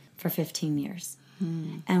for 15 years.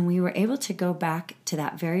 And we were able to go back to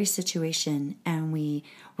that very situation, and we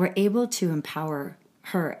were able to empower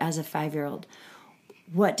her as a 5-year-old.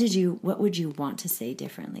 What would you want to say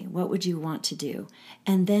differently? What would you want to do?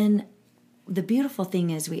 And then the beautiful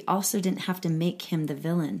thing is we also didn't have to make him the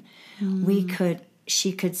villain.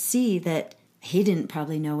 She could see that he didn't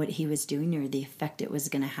probably know what he was doing or the effect it was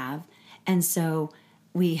going to have. And so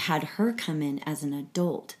we had her come in as an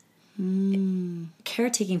adult,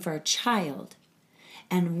 caretaking for a child,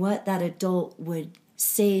 and what that adult would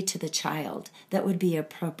say to the child that would be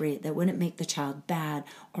appropriate, that wouldn't make the child bad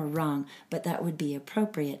or wrong, but that would be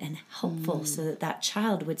appropriate and helpful so that that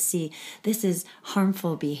child would see this is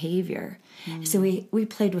harmful behavior. So we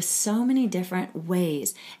played with so many different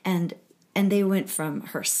ways, and they went from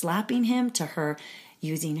her slapping him to her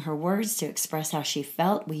using her words to express how she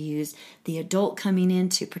felt. We used the adult coming in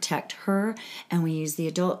to protect her, and we used the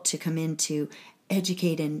adult to come in to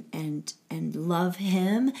educate and love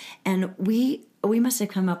him. And we must have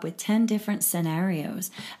come up with 10 different scenarios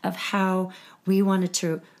of how we wanted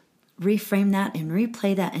to reframe that and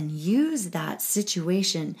replay that and use that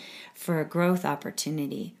situation for a growth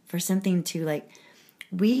opportunity, for something to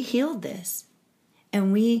we healed this.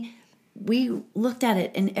 And we we looked at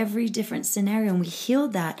it in every different scenario and we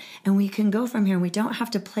healed that, and we can go from here. We don't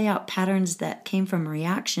have to play out patterns that came from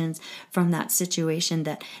reactions from that situation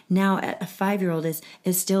that now at a 5-year-old is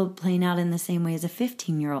still playing out in the same way as a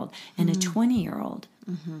 15-year-old and a 20-year-old.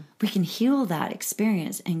 We can heal that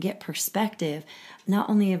experience and get perspective, not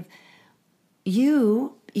only of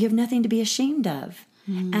you have nothing to be ashamed of.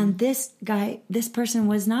 And this person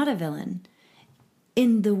was not a villain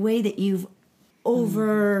in the way that you've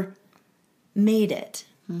over made it.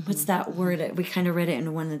 What's that word? We kind of read it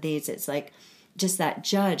in one of these. It's like just that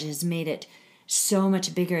judge has made it so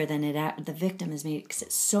much bigger than the victim has made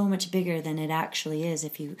it so much bigger than it actually is.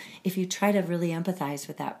 If you try to really empathize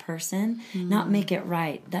with that person, not make it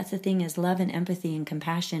right. That's the thing, is love and empathy and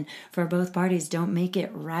compassion for both parties don't make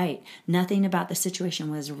it right. Nothing about the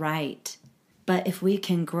situation was right. But if we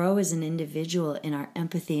can grow as an individual in our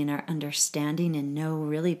empathy and our understanding and know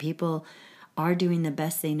really people are doing the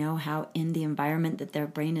best they know how in the environment that their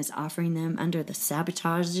brain is offering them under the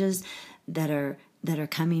sabotages that are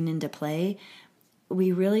coming into play,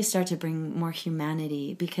 we really start to bring more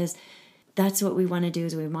humanity, because that's what we want to do,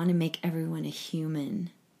 is we want to make everyone a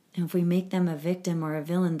human. And if we make them a victim or a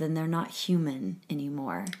villain, then they're not human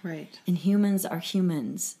anymore. Right. And humans are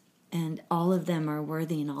humans. And all of them are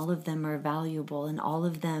worthy, and all of them are valuable, and all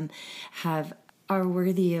of them are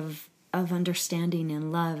worthy of understanding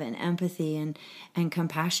and love and empathy and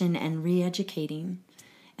compassion and re-educating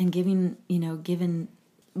and given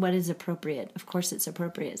what is appropriate. Of course it's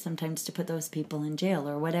appropriate sometimes to put those people in jail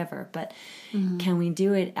or whatever, but can we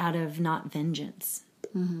do it out of not vengeance?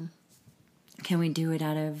 Can we do it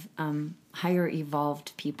out of higher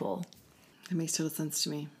evolved people? It makes total sense to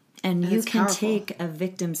me. And you can take a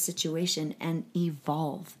victim situation and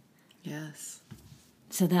evolve. Yes.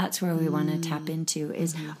 So that's where we want to tap into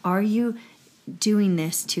is, are you doing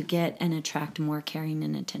this to get and attract more caring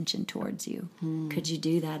and attention towards you? Could you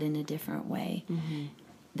do that in a different way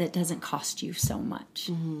that doesn't cost you so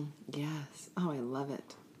much? Yes. Oh, I love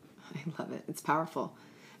it. I love it. It's powerful.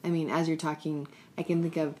 I mean, as you're talking, I can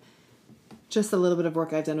think of just a little bit of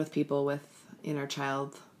work I've done with people with inner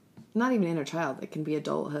child, not even inner child, it can be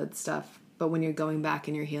adulthood stuff. But when you're going back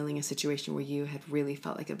and you're healing a situation where you had really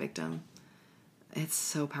felt like a victim, it's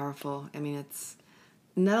so powerful. I mean, it's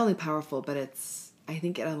not only powerful, but I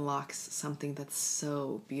think it unlocks something that's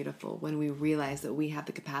so beautiful when we realize that we have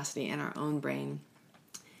the capacity in our own brain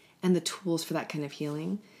and the tools for that kind of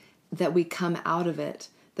healing, that we come out of it.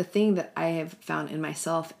 The thing that I have found in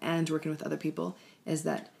myself and working with other people is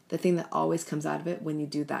that the thing that always comes out of it when you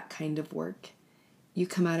do that kind of work, you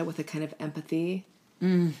come at it with a kind of empathy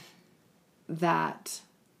that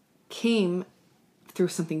came through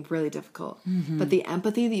something really difficult. But the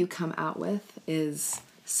empathy that you come out with is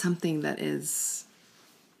something that is,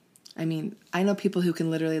 I mean, I know people who can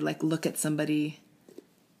literally like look at somebody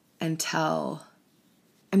and tell,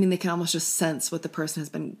 I mean, they can almost just sense what the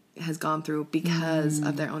person has gone through because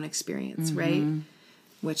of their own experience, right?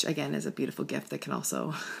 Which again is a beautiful gift that can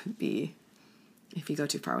also be, if you go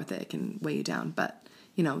too far with it, it can weigh you down. But,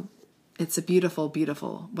 you know, it's a beautiful,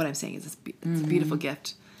 beautiful, what I'm saying is it's a beautiful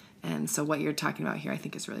gift. And so what you're talking about here, I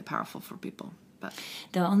think, is really powerful for people. But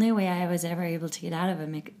the only way I was ever able to get out of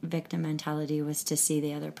a victim mentality was to see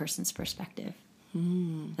the other person's perspective.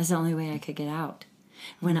 That's the only way I could get out.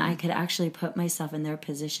 When I could actually put myself in their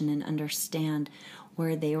position and understand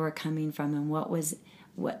where they were coming from and what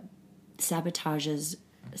saboteurs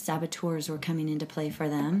were coming into play for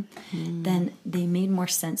them, then they made more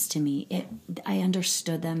sense to me. I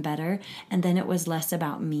understood them better, and then it was less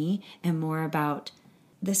about me and more about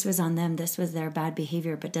this was on them, this was their bad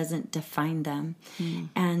behavior, but doesn't define them,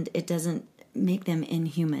 and it doesn't make them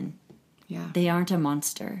inhuman. Yeah, they aren't a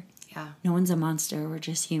monster. Yeah, no one's a monster. We're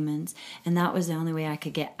just humans, and that was the only way I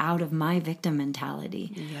could get out of my victim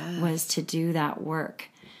mentality. Was to do that work.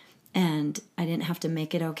 And I didn't have to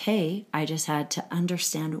make it okay. I just had to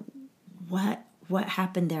understand what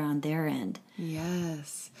happened there on their end.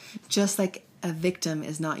 Yes. Just like a victim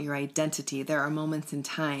is not your identity. There are moments in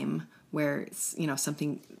time where, you know,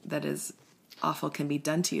 something that is awful can be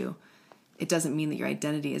done to you. It doesn't mean that your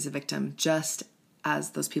identity is a victim. Just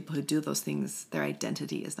as those people who do those things, their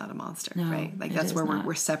identity is not a monster, right? Like that's where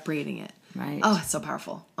we're separating it. Right. Oh, it's so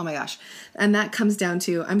powerful. Oh my gosh. And that comes down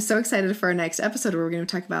to, I'm so excited for our next episode where we're going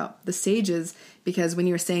to talk about the sages, because when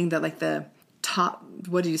you were saying that like the top,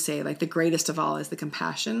 what did you say? Like the greatest of all is the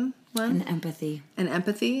compassion one? And empathy. And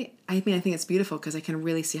empathy. I mean, I think it's beautiful because I can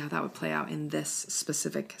really see how that would play out in this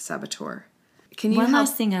specific saboteur. Can you One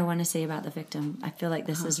last thing I want to say about the victim. I feel like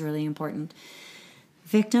this is really important.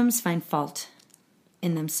 Victims find fault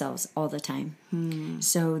in themselves all the time.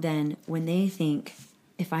 So then when they think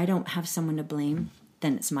if I don't have someone to blame,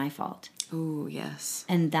 then it's my fault. Ooh, yes.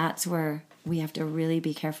 And that's where we have to really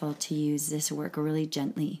be careful to use this work really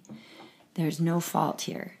gently. There's no fault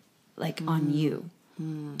here, like on you.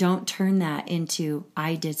 Don't turn that into,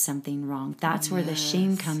 I did something wrong. That's where the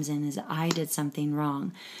shame comes in, is I did something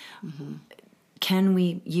wrong. Can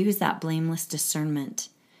we use that blameless discernment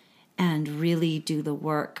and really do the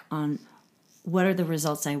work on what are the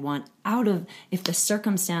results I want out of, if the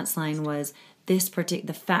circumstance line was this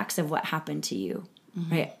the facts of what happened to you,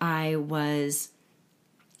 right?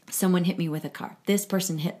 Someone hit me with a car. This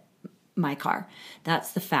person hit my car.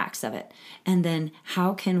 That's the facts of it. And then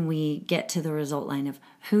how can we get to the result line of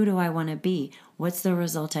who do I want to be? What's the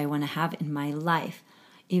result I want to have in my life?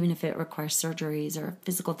 Even if it requires surgeries or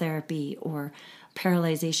physical therapy or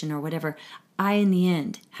paralyzation or whatever, I, in the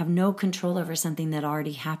end, have no control over something that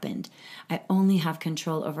already happened. I only have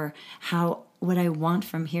control over what I want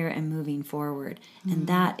from here and moving forward. And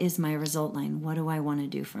that is my result line. What do I want to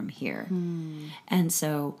do from here? And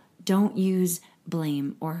so don't use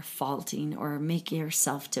blame or faulting or make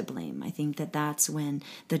yourself to blame. I think that's when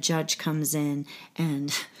the judge comes in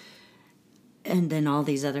and then all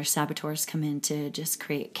these other saboteurs come in to just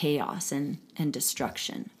create chaos and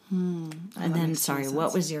destruction. And then, sorry,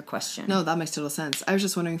 what was your question? No, that makes total sense. I was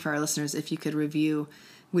just wondering for our listeners if you could review,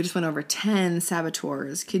 we just went over 10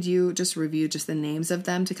 saboteurs. Could you just review just the names of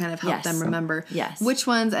them to kind of help them remember which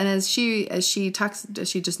ones? And as she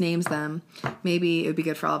just names them, maybe it would be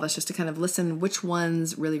good for all of us just to kind of listen which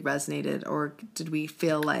ones really resonated, or did we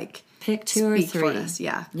feel like pick 2 or 3?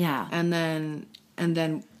 Yeah. And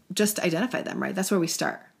then just identify them, right? That's where we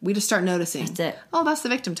start. We just start noticing. That's it. Oh, that's the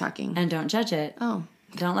victim talking. And don't judge it. Oh.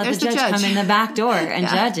 Don't let the judge come in the back door and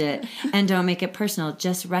judge it. And don't make it personal.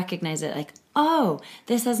 Just recognize it like, oh,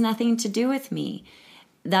 this has nothing to do with me.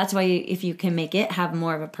 That's why if you can make it have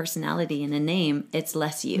more of a personality and a name, it's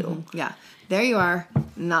less you. Yeah. There you are,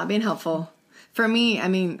 not being helpful. For me, I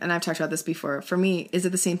mean, and I've talked about this before, for me, is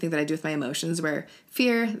it the same thing that I do with my emotions where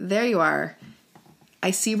fear, there you are.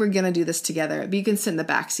 I see we're going to do this together, but you can sit in the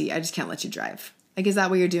back seat. I just can't let you drive. Like, is that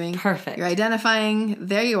what you're doing? Perfect. You're identifying,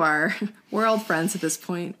 there you are. We're old friends at this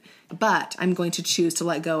point. But I'm going to choose to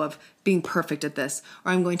let go of being perfect at this.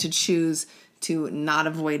 Or I'm going to choose to not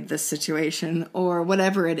avoid this situation. Or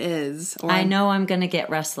whatever it is. Or I know I'm going to get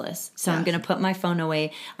restless. So I'm going to put my phone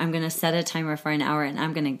away. I'm going to set a timer for an hour. And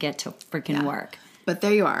I'm going to get to freaking work. But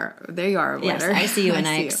there you are. There you are. Yes, I see you and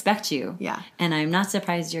I expect you. Yeah. And I'm not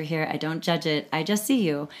surprised you're here. I don't judge it. I just see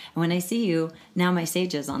you. And when I see you, now my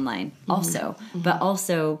sage is online also. But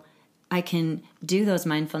also I can do those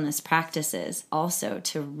mindfulness practices also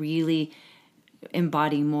to really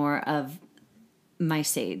embody more of my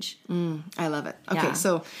sage. I love it. Okay,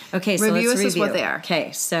 so review us as what they are.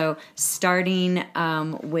 Okay, so starting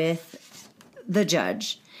with the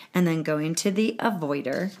judge and then going to the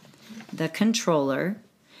avoider, the controller,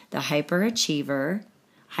 the hyperachiever,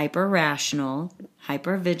 hyper-rational,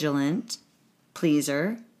 hyper-vigilant,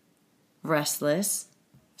 pleaser, restless,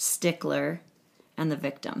 stickler, and the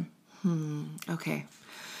victim. Okay.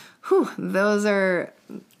 Whew, those are...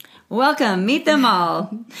 Welcome, meet them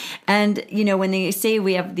all. And, when they say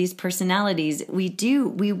we have these personalities,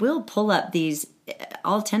 we will pull up these,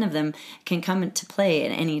 all 10 of them can come into play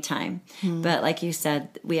at any time. But like you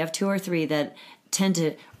said, we have 2 or 3 that tend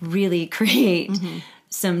to really create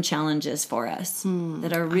some challenges for us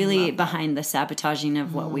that are really behind the sabotaging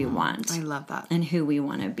of what we want. I love that. And who we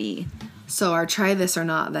want to be. So our try this or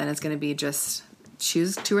not then is going to be just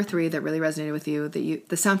choose 2 or 3 that really resonated with you,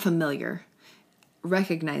 that sound familiar.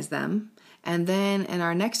 Recognize them. And then in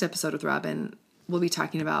our next episode with Robin, we'll be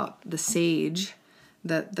talking about the sage,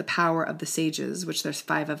 the power of the sages, which there's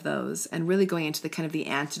 5 of those, and really going into the kind of the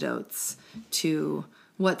antidotes to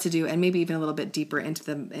what to do, and maybe even a little bit deeper into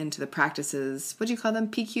the practices. What do you call them?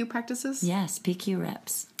 PQ practices? Yes, PQ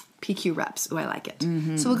reps. PQ reps. Oh, I like it.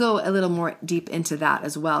 So we'll go a little more deep into that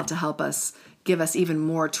as well to help us, give us even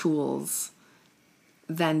more tools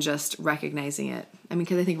than just recognizing it. I mean,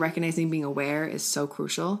 because I think recognizing, being aware is so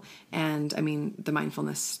crucial. And I mean, the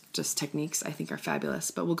mindfulness just techniques I think are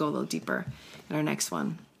fabulous, but we'll go a little deeper in our next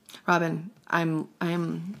one. Robin, I'm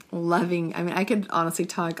loving, I mean, I could honestly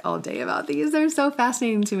talk all day about these. They're so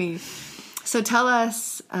fascinating to me. So tell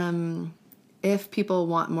us, if people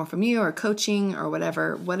want more from you or coaching or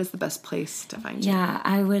whatever, what is the best place to find you? Yeah,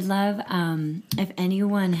 I would love if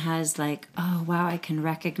anyone has like, oh, wow, I can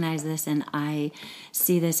recognize this and I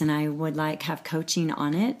see this and I would have coaching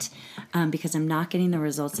on it because I'm not getting the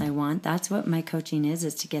results I want. That's what my coaching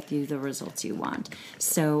is to get you the results you want.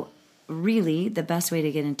 So really, the best way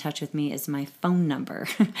to get in touch with me is my phone number,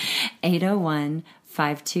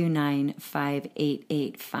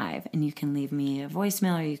 801-529-5885. And you can leave me a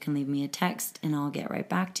voicemail or you can leave me a text and I'll get right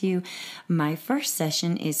back to you. My first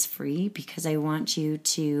session is free because I want you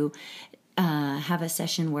to have a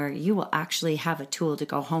session where you will actually have a tool to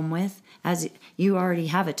go home with, as you already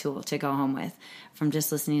have a tool to go home with from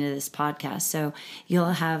just listening to this podcast. So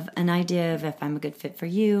you'll have an idea of if I'm a good fit for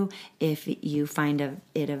you, if you find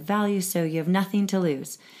it of value, so you have nothing to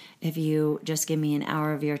lose if you just give me an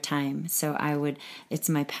hour of your time. So it's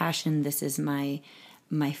my passion. This is my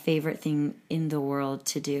favorite thing in the world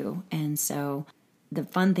to do. And so the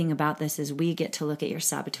fun thing about this is we get to look at your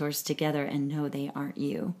saboteurs together and know they aren't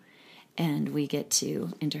you. And we get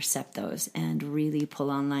to intercept those and really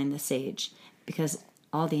pull online the sage because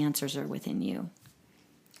all the answers are within you.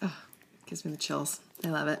 Oh, gives me the chills. I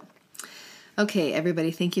love it. Okay,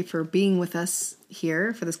 everybody, thank you for being with us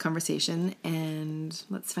here for this conversation, and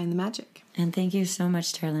let's find the magic. And thank you so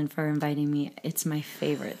much, Terlin, for inviting me. It's my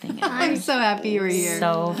favorite thing ever. I'm so happy you were here.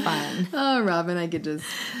 So fun. Oh, Robin, I could just...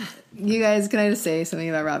 You guys, can I just say something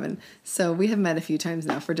about Robin? So we have met a few times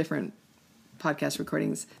now for different podcast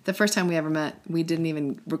recordings. The first time we ever met, we didn't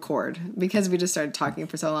even record because we just started talking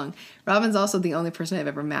for so long. Robin's also the only person I've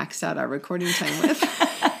ever maxed out our recording time with.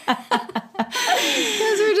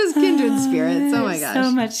 Because we're just kindred spirits. Oh my gosh.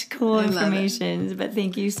 So much cool information. But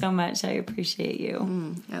thank you so much. I appreciate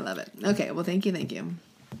you. I love it. Okay, well, thank you.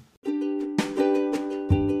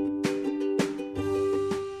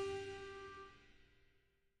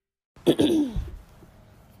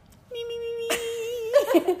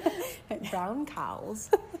 Brown cows.